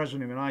Obama,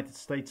 President of the United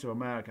States of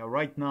America,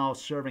 right now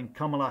serving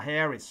Kamala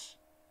Harris,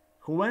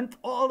 who went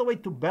all the way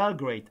to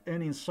Belgrade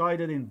and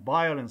incited in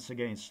violence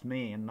against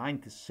me in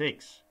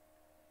 96,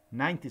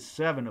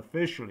 97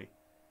 officially,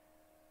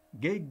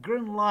 gave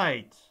green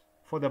light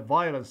for the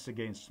violence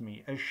against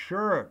me,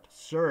 assured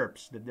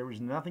Serbs that there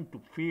is nothing to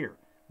fear.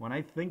 When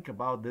I think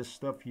about this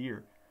stuff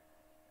here,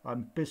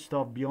 I'm pissed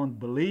off beyond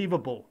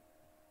believable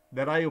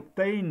that I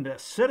obtained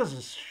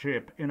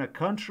citizenship in a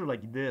country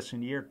like this in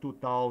the year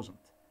 2000.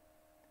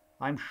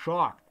 I'm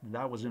shocked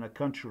that I was in a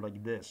country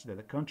like this, that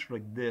a country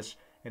like this,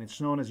 and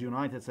it's known as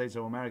United States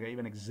of America,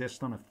 even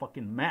exists on a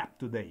fucking map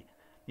today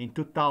in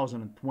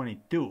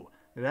 2022.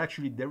 That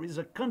actually there is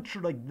a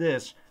country like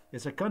this.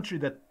 It's a country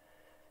that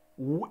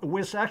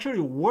was actually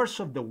worst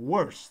of the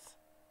worst,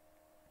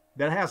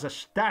 that has a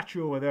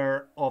statue over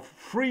there of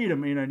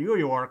freedom in New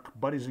York,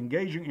 but is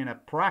engaging in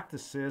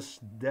practices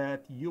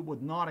that you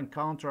would not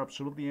encounter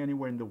absolutely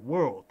anywhere in the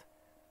world.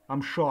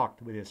 I'm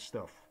shocked with this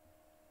stuff.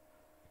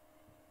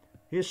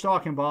 He's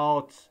talking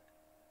about,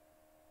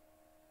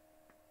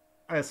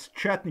 as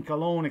Chetnik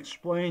alone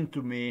explained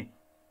to me,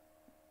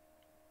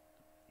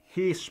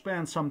 he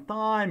spent some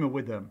time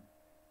with them,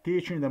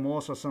 teaching them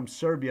also some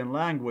Serbian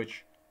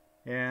language,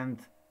 and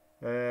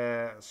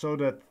so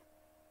that,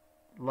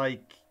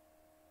 like,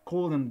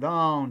 cool them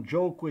down,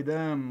 joke with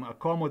them,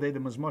 accommodate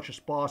them as much as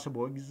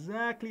possible,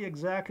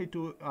 exactly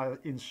to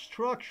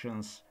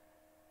instructions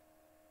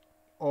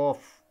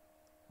of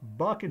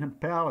Buckingham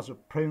Palace of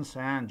Prince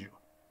Andrew.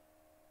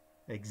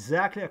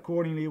 Exactly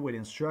accordingly with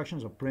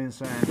instructions of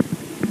Prince Andrew.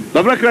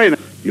 Dobra krajina.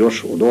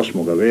 Još od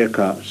 8.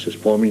 veka se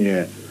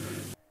spominje.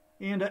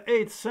 In the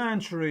 8th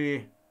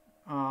century,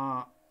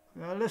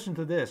 listen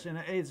to this. In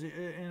the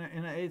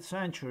 8th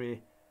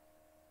century,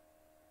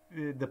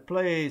 the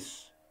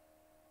place.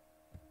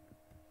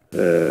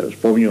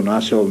 Spominju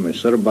naseljavome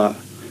Srba,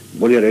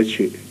 bolje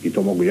reći, i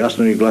to mogu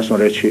jasno i glasno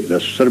reći, da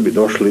su Srbi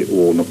došli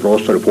na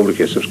prostor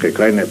Republike Srpske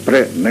krajine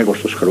pre nego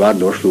što su Hrvati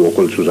došli u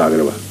okolicu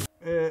Zagreba.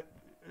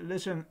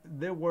 Listen,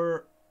 they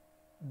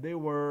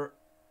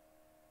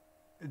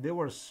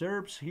were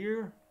Serbs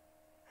here.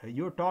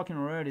 You're talking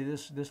already.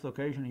 This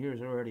location here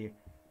is already.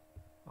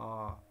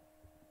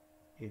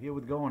 If you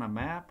would go on a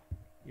map,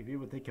 if you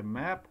would take a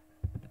map,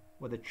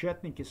 what the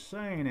Chetnik is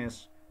saying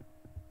is,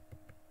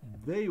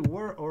 they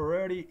were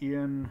already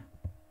in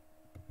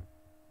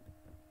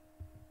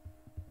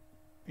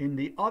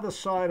the other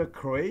side of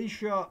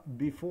Croatia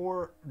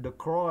before the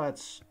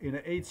Croats in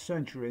the 8th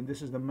century, and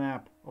this is the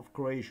map of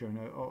Croatia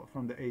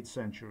from the 8th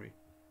century.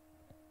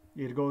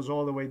 It goes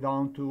all the way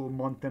down to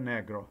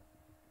Montenegro.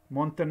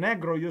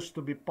 Montenegro used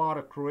to be part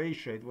of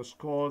Croatia. It was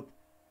called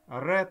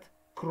Red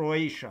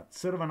Croatia,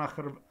 Crvena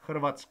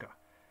Hrvatska.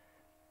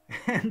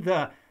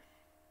 And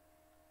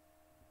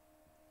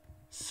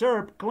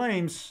Serb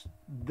claims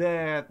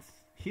that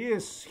he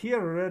is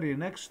here already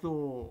next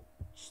to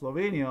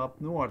Slovenia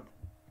up north,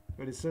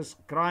 where it says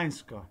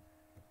Krajinska.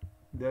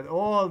 That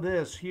all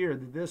this here,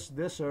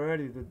 this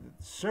already, the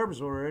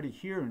Serbs were already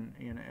here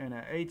in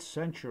the 8th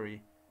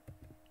century.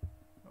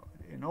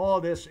 In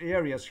all these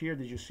areas here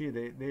that you see,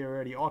 they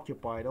already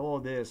occupied all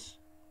this,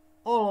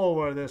 all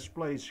over this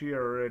place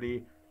here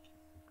already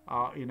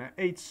in the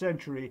 8th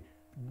century,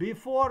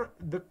 before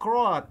the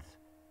Croat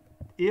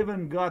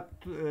even got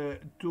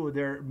to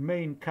their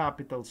main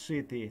capital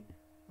city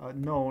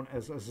known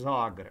as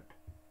Zagreb.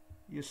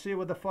 You see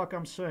what the fuck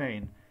I'm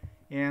saying?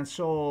 And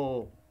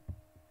so...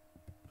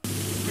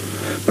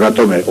 Prema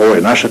tome, ovo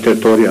je naša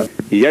teritorija.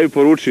 I ja bih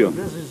poručio,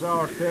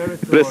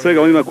 pre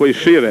svega onima koji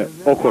šire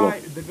okolo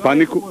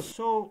paniku,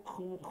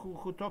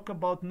 who talk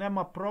about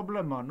nema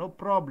problema, no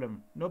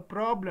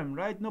problem,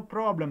 right, no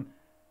problem.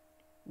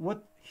 What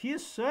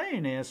he's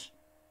saying is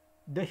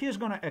that he's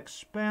going to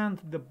expand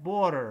the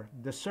border,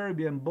 the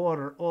Serbian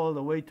border, all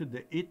the way to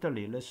the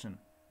Italy.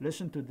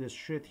 Listen to this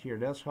shit here.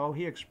 That's how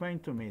he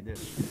explained to me this.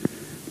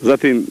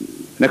 zatim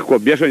nekako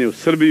bježanje u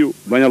Srbiju,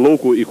 Banja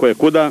Luku i koje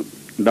kuda,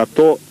 da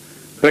to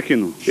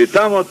prekinu. I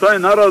tamo taj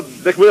narod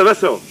nek bude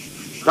veseo.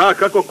 Ha,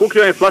 kako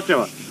kukljanje i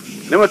plaćnjava.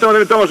 Nemoj tamo da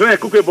mi tamo žene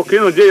kukuje po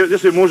kinu gdje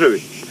su i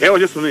muževi. Evo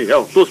gdje smo mi,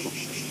 evo, tu smo.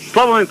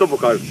 Slabo im to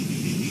pokažu.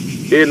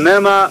 I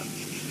nema,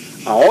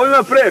 a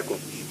ovima preko,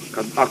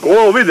 ako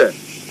ovo vide,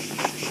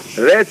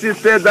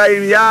 recite da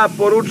im ja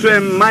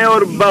poručujem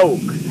major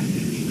Bauk,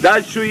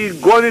 da ću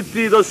ih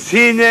goniti do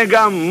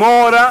Sinjega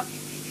mora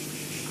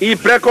i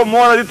preko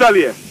mora od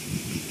Italije.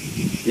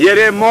 Jer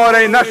je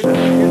mora i naše.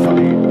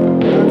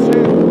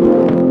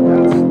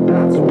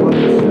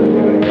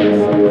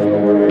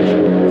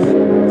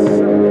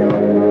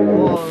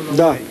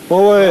 Da,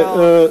 ovo je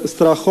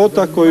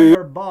strahota koju...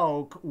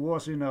 Bauk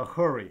was in a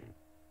hurry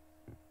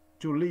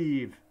to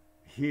leave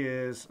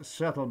his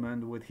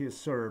settlement with his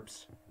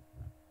Serbs,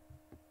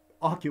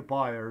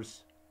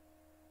 occupiers,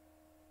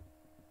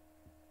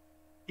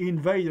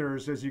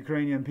 invaders, as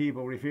Ukrainian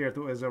people refer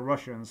to as the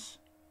Russians.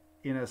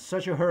 In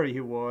such a hurry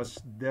he was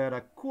that,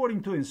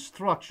 according to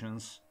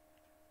instructions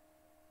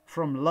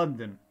from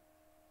London,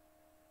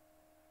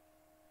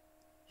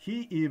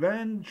 he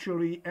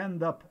eventually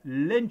ended up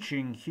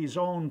lynching his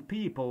own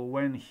people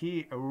when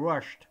he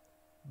rushed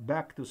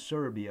back to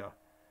Serbia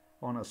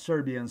on a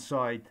Serbian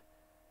side.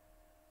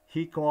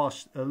 He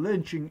caused a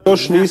lynching.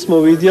 Još nismo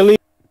vidjeli.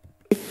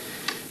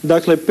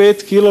 Dakle,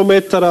 5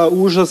 kilometara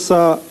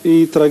užasa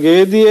i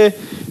tragedije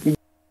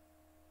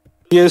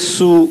gdje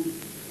su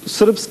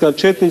srpska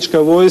četnička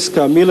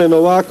vojska Mile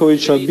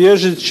Novakovića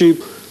bježeći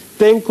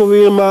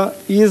tenkovima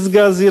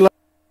izgazila.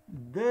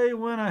 They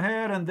went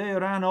ahead and they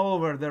ran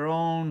over their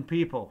own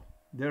people,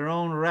 their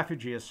own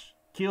refugees,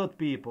 killed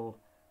people,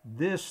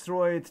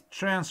 destroyed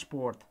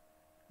transport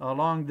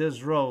along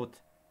this road,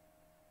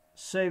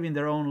 saving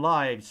their own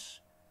lives,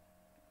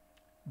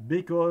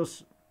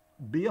 because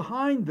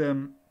behind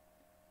them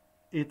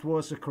it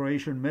was a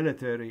Croatian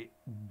military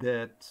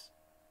that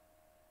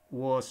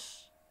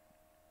was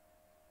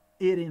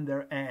eating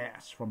their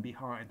ass from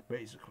behind,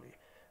 basically.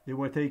 They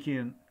were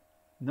taking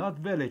not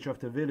village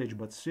after village,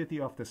 but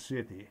city after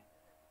city,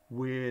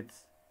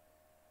 with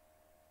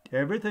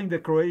everything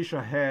that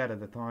Croatia had at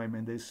the time,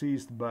 and they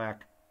seized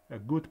back a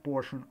good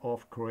portion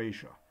of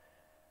Croatia.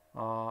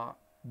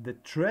 The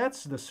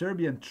threats, the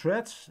Serbian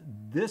threats,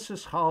 this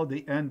is how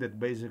they ended,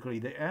 basically.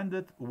 They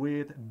ended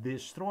with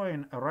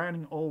destroying,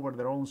 running over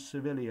their own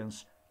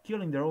civilians,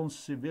 killing their own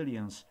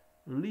civilians,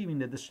 leaving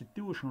the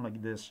destitution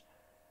like this.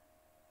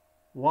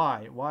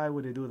 Why? Why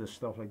would they do this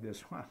stuff like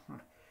this?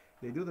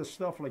 They do the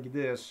stuff like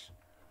this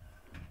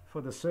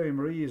for the same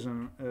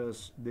reason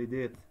as they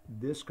did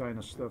this kind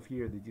of stuff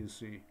here that you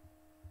see.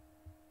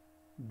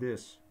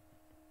 This.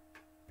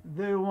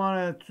 They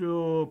wanted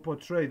to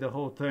portray the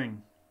whole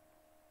thing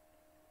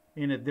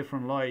in a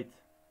different light.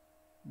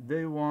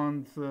 They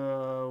want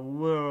the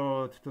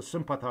world to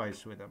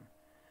sympathize with them.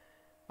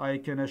 I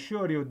can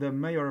assure you that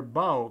Mayor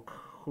Bauk,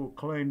 who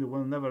claimed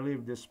will never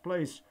leave this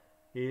place,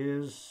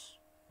 is,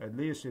 at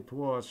least it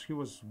was, he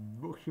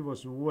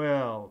was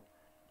well.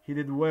 He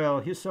did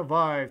well. He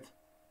survived.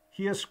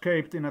 He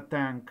escaped in a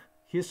tank.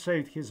 He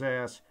saved his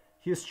ass.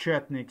 His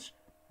Chetniks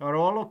are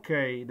all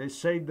okay. They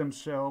saved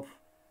themselves.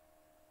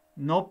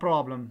 No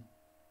problem.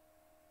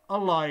 A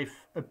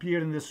life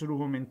appeared in this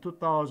room in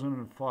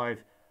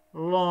 2005,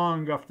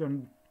 long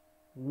after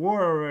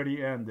war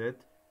already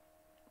ended.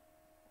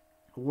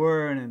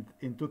 War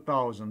in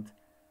 2000,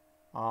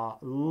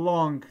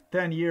 long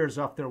 10 years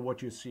after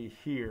what you see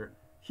here.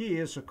 He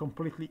is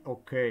completely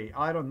okay.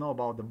 I don't know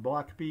about the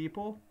black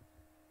people,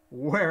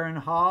 where and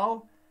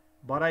how,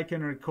 but I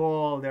can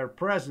recall their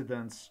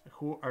presidents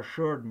who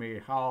assured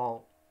me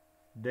how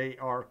they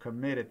are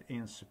committed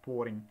in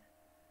supporting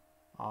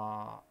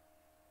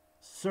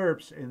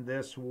Serbs in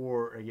this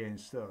war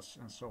against us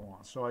and so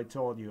on. So I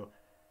told you,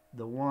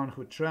 the one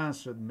who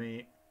transferred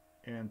me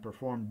and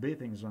performed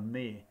beatings on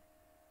me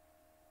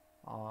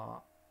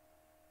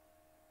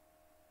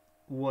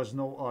was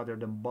no other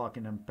than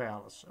Buckingham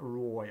Palace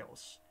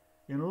royals.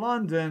 In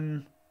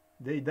London,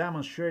 they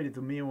demonstrated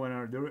to me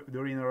when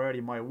during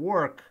already my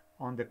work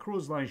on the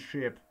cruise line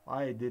ship.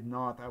 I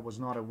was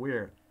not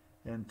aware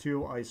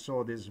until I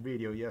saw this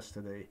video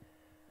yesterday.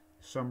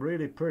 Some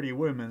really pretty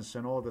women,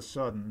 and all of a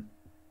sudden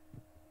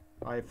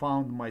I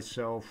found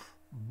myself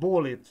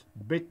bullied,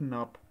 beaten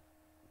up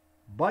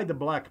by the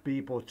black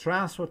people,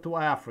 transferred to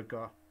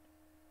Africa.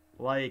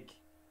 Like,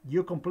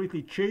 you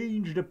completely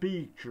change the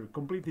picture,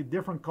 completely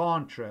different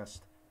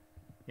contrast,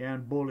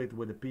 and bullied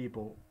with the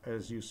people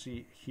as you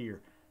see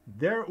here.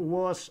 There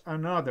was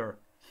another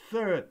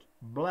third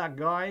black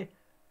guy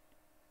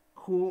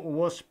who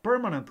was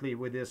permanently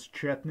with his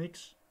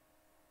Chetniks.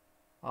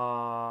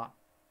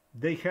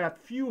 They had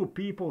few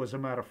people, as a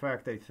matter of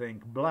fact, I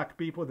think, black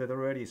people that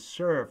already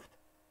served.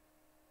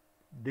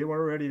 They were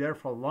already there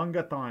for a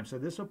longer time. So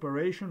this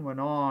operation went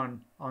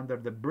on under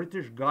the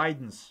British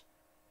guidance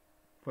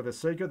for the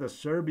sake of the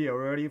Serbia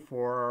already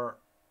for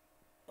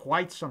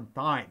quite some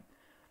time.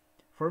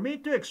 For me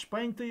to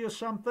explain to you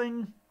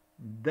something,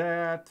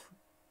 that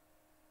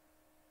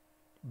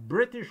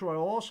British were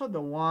also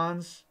the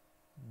ones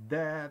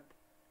that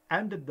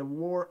ended the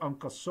war on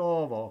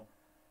Kosovo,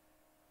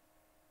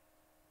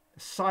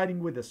 siding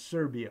with the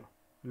Serbia,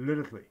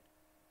 literally.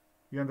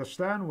 You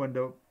understand?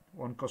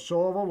 On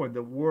Kosovo, when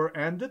the war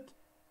ended,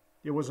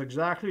 it was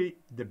exactly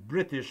the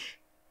British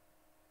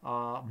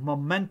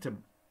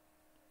momentum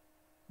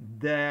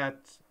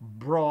that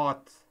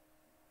brought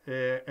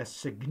a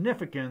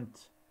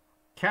significant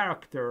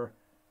character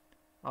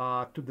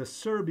to the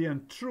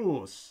Serbian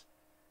truce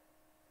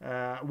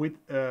with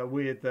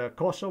the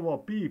Kosovo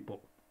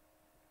people,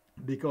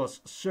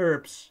 because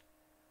Serbs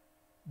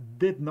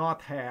did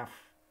not have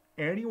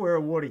anywhere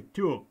what it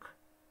took,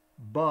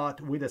 but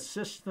with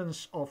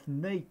assistance of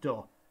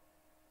NATO,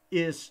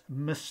 is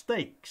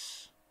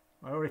mistakes.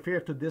 I refer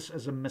to this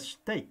as a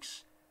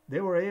mistakes. They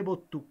were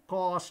able to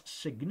cause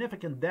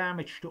significant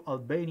damage to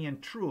Albanian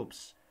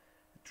troops,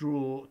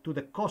 to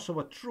the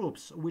Kosovo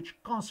troops,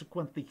 which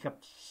consequently have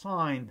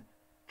signed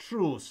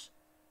truce,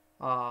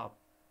 I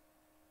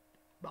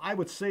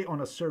would say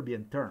on a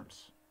Serbian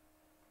terms.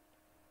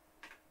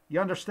 You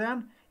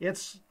understand?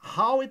 It's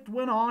how it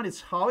went on,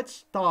 it's how it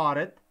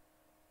started,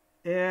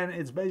 and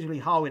it's basically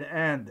how it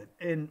ended.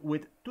 And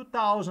with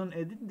 2000,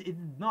 it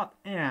did not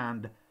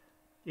end.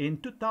 In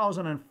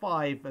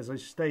 2005, as I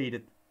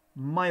stated,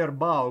 Mayor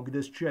Bauk,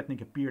 this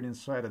Chetnik, appeared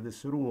inside of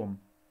this room.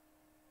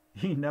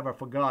 He never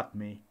forgot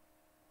me.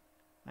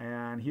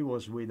 And he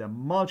was with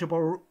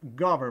multiple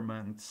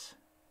governments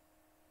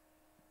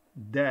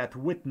that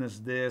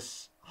witnessed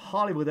this.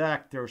 Hollywood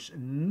actors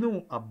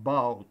knew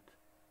about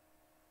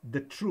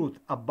the truth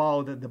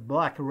about the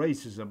black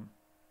racism,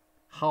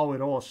 how it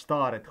all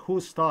started,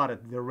 who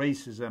started the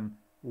racism,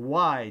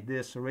 why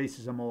this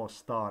racism all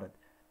started.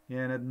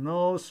 And at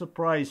no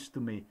surprise to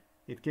me,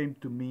 it came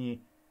to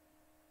me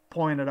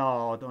pointed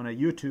out on a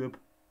YouTube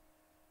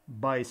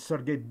by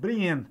Sergey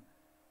Brin.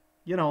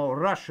 You know,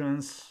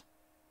 Russians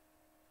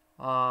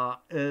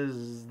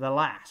is the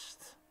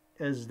last,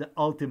 is the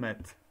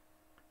ultimate.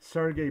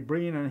 Sergey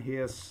Brin and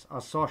his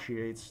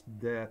associates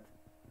that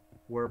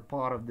were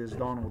part of this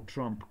Donald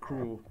Trump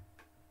crew,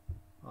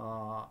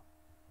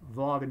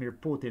 Vladimir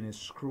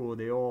Putin's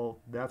crew,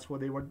 that's what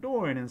they were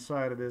doing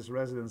inside of this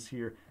residence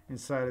here,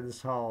 inside of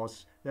this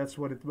house. That's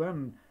what it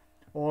went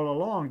all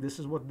along. This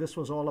is what this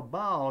was all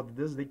about.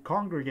 They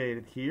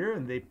congregated here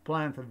and they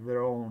planted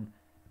their own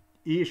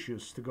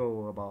issues to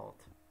go about.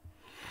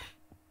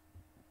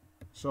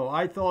 So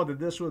I thought that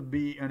this would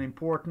be an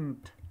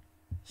important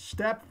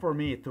step for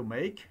me to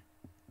make,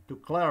 to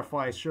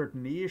clarify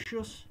certain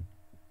issues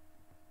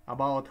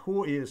about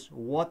who is,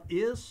 what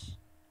is,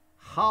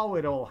 how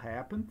it all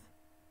happened.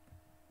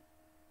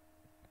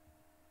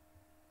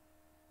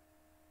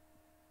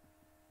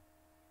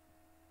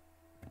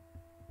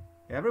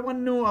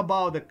 Everyone knew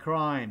about the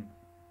crime.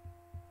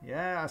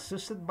 Yeah,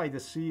 assisted by the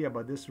CIA,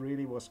 but this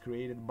really was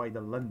created by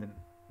the London.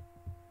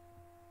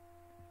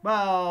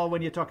 Well,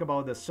 when you talk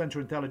about the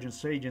Central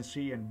Intelligence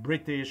Agency and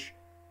British,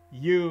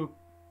 you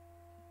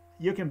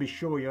can be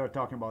sure you're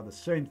talking about the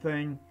same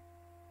thing.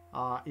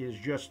 Is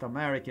just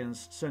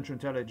Americans, Central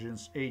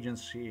Intelligence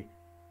Agency,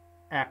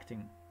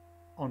 acting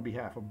on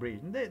behalf of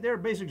Britain. They're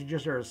basically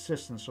just their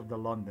assistants of the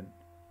London.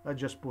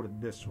 Let's just put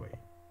it this way.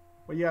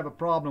 When you have a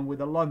problem with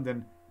the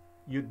London,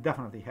 you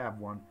definitely have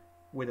one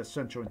with the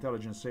Central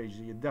Intelligence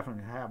Agency. You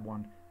definitely have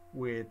one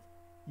with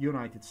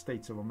United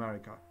States of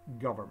America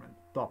government,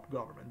 top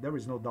government. There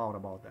is no doubt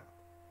about that.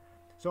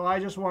 So I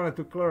just wanted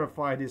to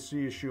clarify these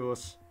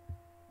issues.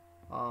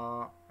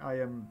 I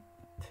am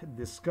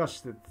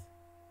disgusted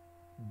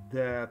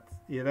that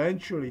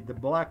eventually the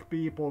black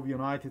people of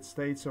United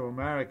States of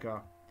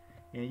America,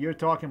 and you're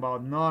talking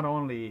about not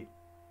only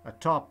a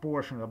top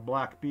portion of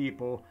black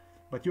people,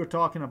 but you're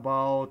talking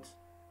about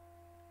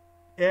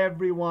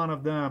every one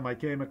of them I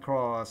came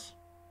across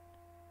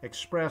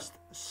expressed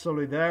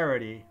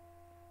solidarity,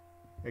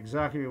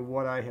 exactly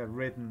what I have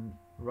written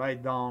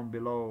right down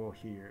below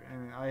here.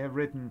 And I have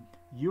written,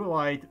 you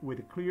lied with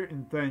a clear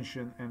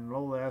intention and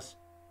no less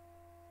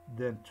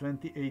than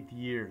 28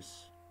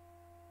 years.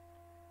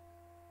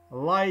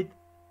 Light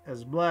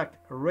as black,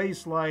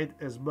 race light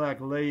as black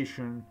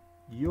relation,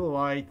 you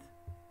lied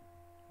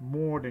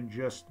more than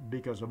just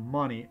because of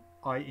money.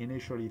 I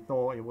initially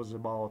thought it was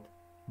about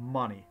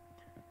money.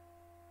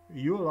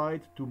 You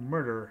lied to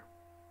murder,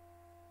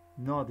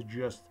 not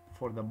just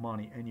for the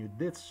money, and you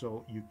did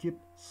so. You keep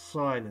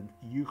silent.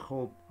 You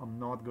hope I'm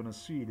not gonna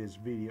see this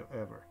video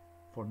ever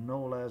for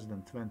no less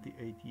than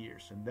 28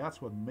 years, and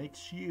that's what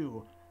makes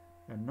you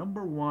a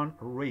 #1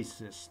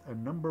 racist, a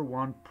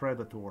 #1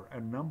 predator,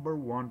 a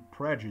 #1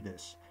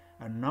 prejudice,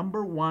 a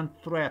 #1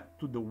 threat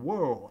to the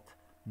world,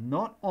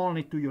 not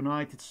only to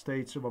United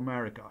States of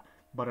America,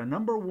 but a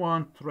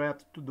 #1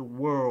 threat to the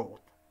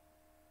world.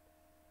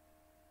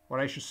 Or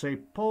I should say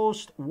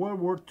post-World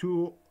War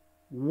II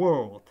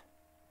world.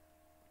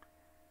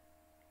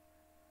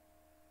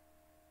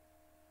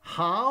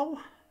 How?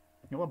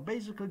 Well,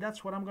 basically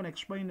that's what I'm going to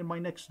explain in my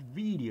next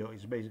video,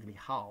 is basically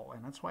how.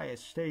 And that's why I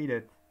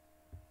stated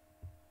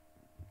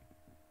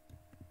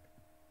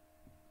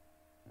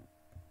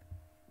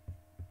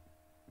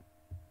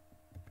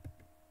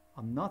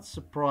I'm not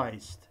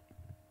surprised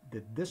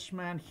that this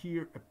man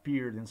here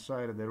appeared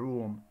inside of the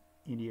room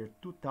in the year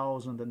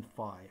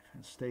 2005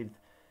 and stated,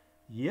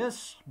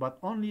 yes, but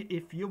only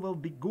if you will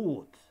be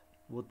good.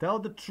 Will tell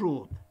the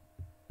truth.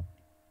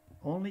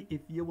 Only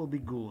if you will be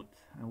good.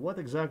 And what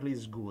exactly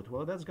is good?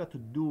 Well, that's got to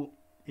do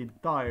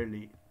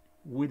entirely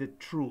with the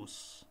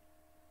truce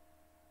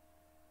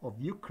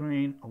of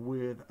Ukraine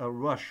with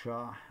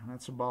Russia. And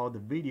that's about the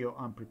video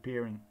I'm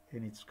preparing,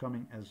 and it's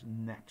coming as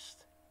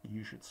next.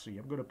 You should see.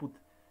 I'm going to put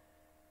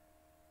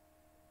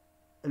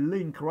a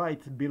link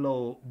right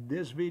below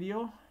this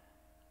video,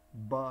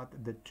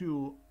 but the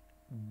two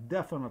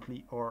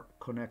definitely are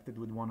connected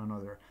with one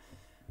another.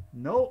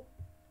 No,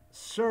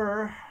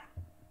 sir,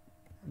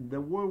 the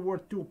World War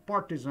II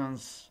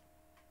partisans,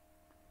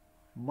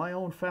 my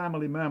own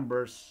family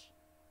members,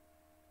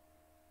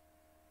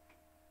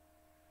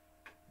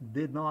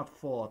 did not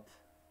fought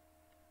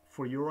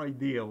for your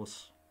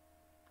ideals,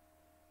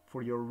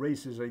 for your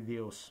racist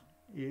ideals.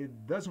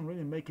 It doesn't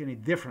really make any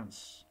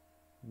difference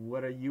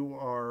whether you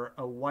are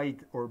a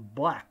white or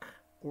black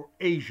or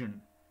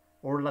Asian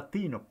or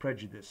Latino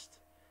prejudiced,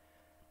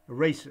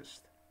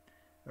 racist.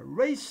 A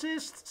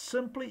racist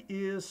simply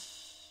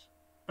is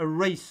a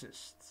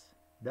racist.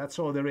 That's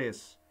all there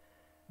is.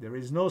 There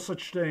is no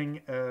such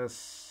thing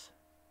as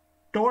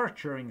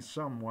torturing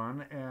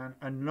someone and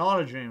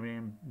acknowledging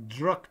him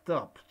drugged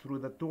up through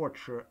the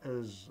torture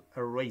as a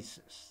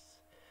racist.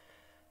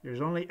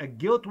 There's only a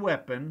guilt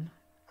weapon,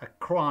 a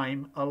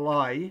crime, a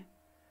lie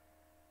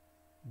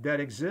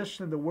that exists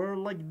in the world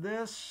like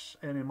this,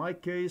 and in my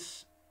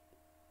case,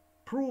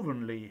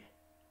 provenly,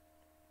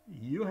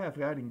 you have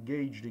had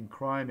engaged in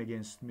crime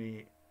against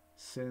me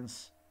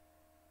since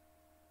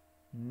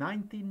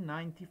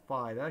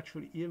 1995,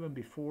 actually even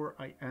before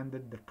I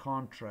ended the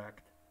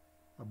contract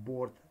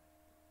aboard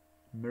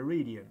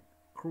Meridian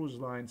Cruise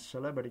Lines,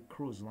 Celebrity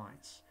Cruise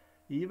Lines,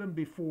 even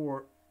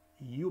before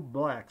you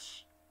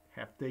blacks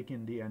have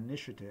taken the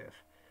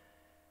initiative.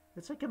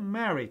 It's like a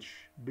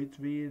marriage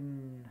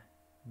between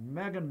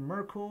Meghan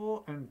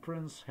Markle and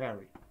Prince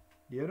Harry.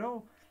 You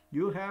know,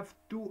 you have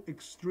two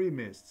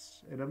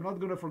extremists, and I'm not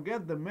going to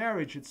forget the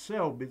marriage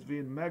itself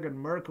between Meghan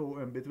Markle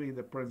and between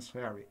the Prince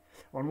Harry.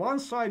 On one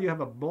side, you have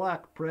a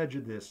black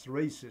prejudiced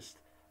racist,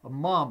 a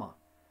mama,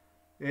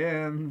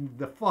 and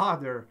the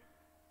father,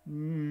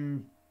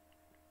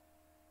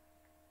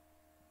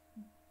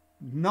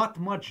 not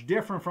much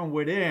different from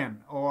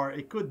within, or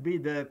it could be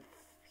that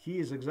he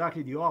is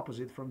exactly the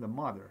opposite from the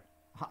mother.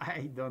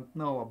 I don't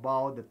know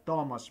about the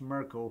Thomas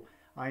Merkel.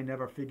 I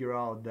never figure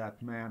out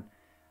that man.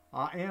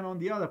 And on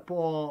the other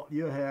pole,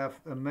 you have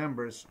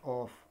members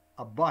of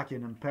a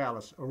Buckingham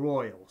Palace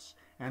royals.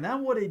 And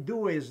then what they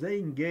do is they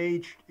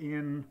engaged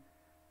in,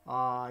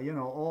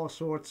 all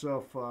sorts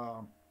of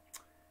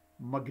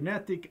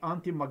magnetic,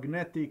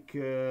 anti-magnetic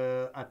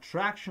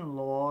attraction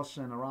laws,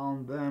 and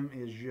around them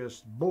is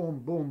just boom,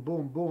 boom,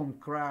 boom, boom,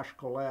 crash,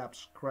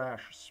 collapse,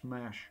 crash,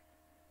 smash.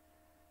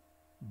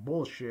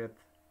 Bullshit,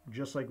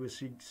 just like we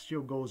see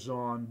still goes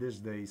on these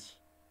days.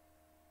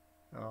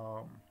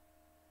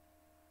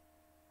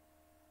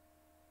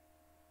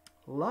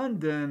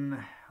 London,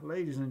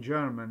 ladies and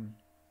gentlemen,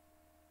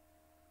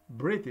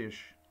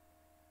 British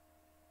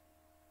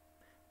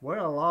were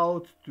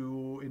allowed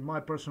to, in my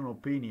personal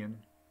opinion,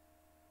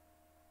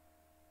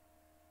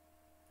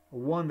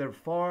 wander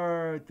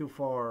far too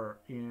far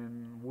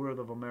in world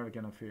of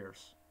American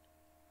affairs.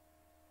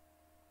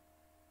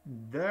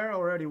 There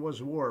already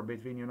was war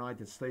between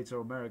United States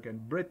of America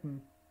and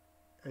Britain.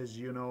 As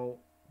you know,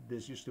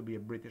 this used to be a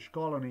British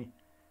colony,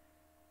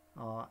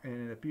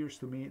 and it appears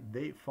to me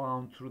they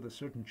found through the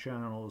certain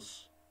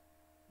channels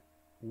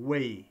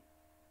way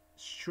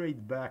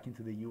straight back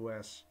into the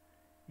US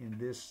in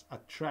this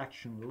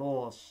attraction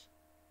laws,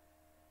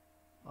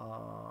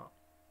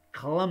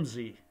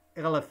 clumsy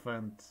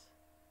elephant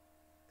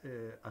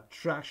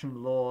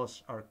attraction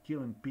laws are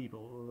killing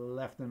people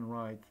left and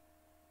right,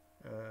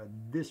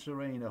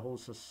 disarraying the whole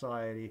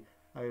society,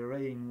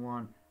 arraying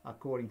one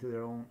according to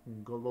their own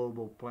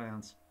global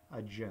plans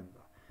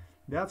agenda.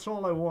 That's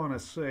all I want to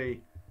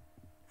say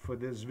for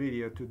this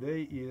video.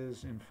 Today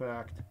is in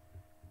fact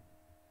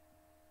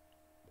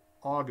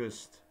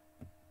August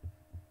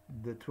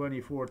the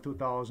 24th,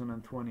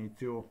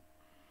 2022.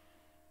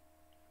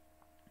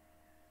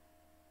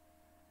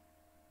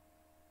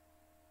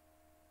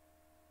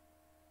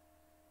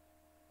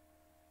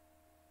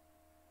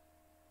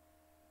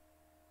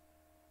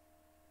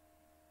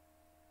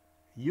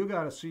 You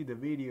gotta see the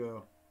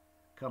video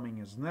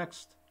coming as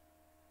next,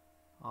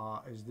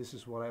 as this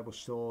is what I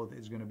was told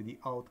is going to be the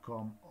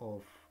outcome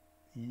of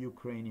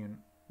Ukrainian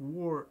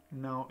war.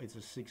 Now it's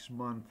a 6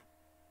 month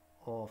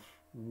of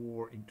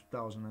war in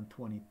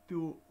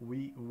 2022.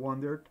 We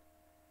wondered,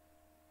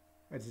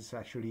 as it's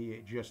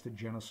actually just a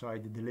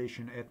genocide, the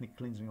deletion, ethnic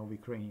cleansing of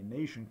Ukrainian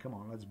nation. Come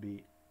on, let's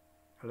be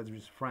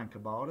frank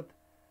about it.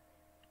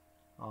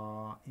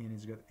 And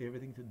it's got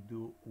everything to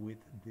do with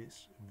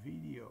this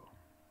video.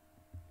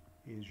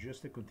 Is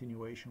just a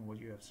continuation of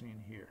what you have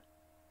seen here.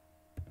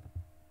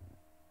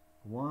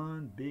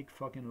 One big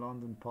fucking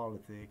London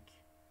politic.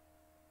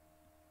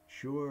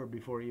 Sure,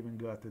 before he even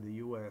got to the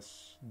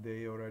US,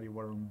 they already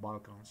were on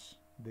Balkans.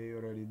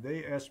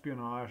 They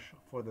espionage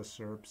for the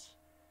Serbs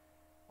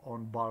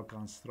on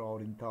Balkans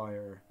throughout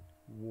entire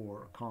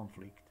war,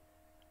 conflict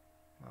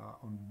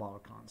on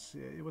Balkans.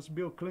 It was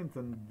Bill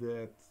Clinton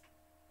that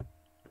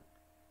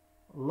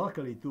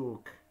luckily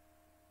took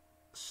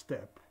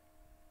step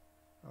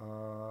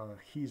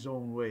his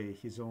own way,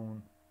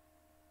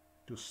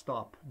 to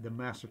stop the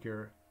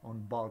massacre on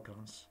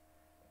Balkans.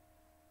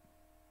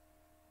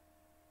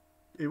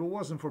 If it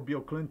wasn't for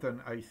Bill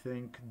Clinton, I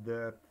think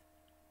that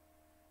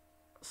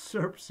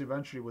Serbs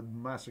eventually would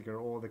massacre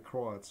all the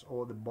Croats,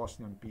 all the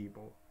Bosnian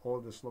people, all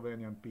the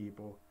Slovenian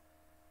people,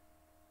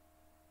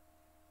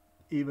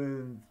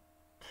 even,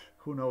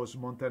 who knows,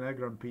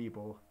 Montenegrin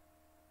people,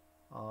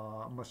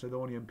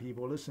 Macedonian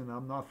people. Listen,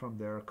 I'm not from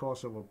there.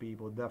 Kosovo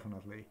people,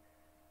 definitely.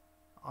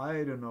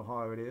 I don't know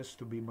how it is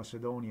to be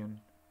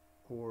Macedonian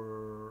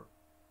or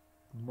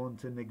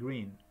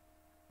Montenegrin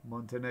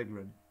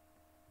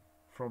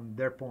from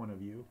their point of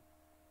view.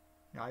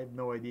 I have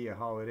no idea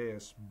how it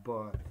is,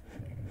 but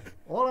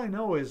all I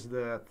know is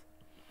that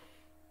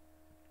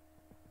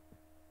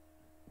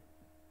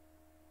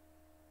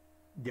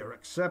they're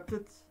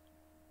accepted,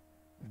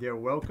 they're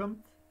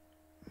welcomed,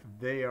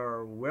 they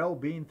are well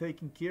being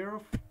taken care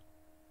of,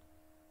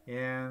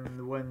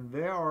 and when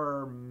there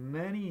are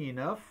many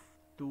enough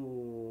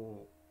to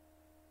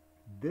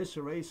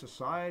disarray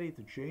society,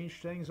 to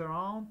change things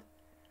around,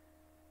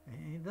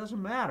 it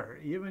doesn't matter.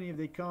 Even if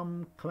they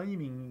come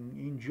claiming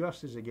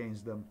injustice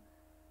against them,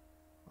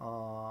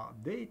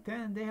 they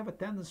have a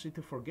tendency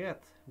to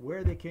forget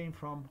where they came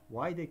from,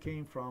 why they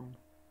came from,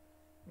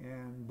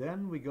 And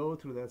then we go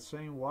through that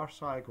same war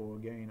cycle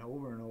again,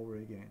 over and over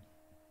again.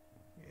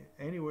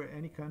 Anywhere,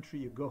 any country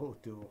you go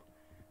to,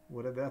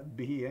 whether that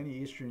be any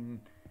Eastern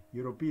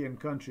European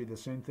country, the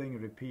same thing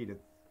repeated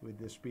with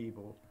these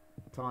people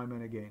time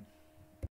and again.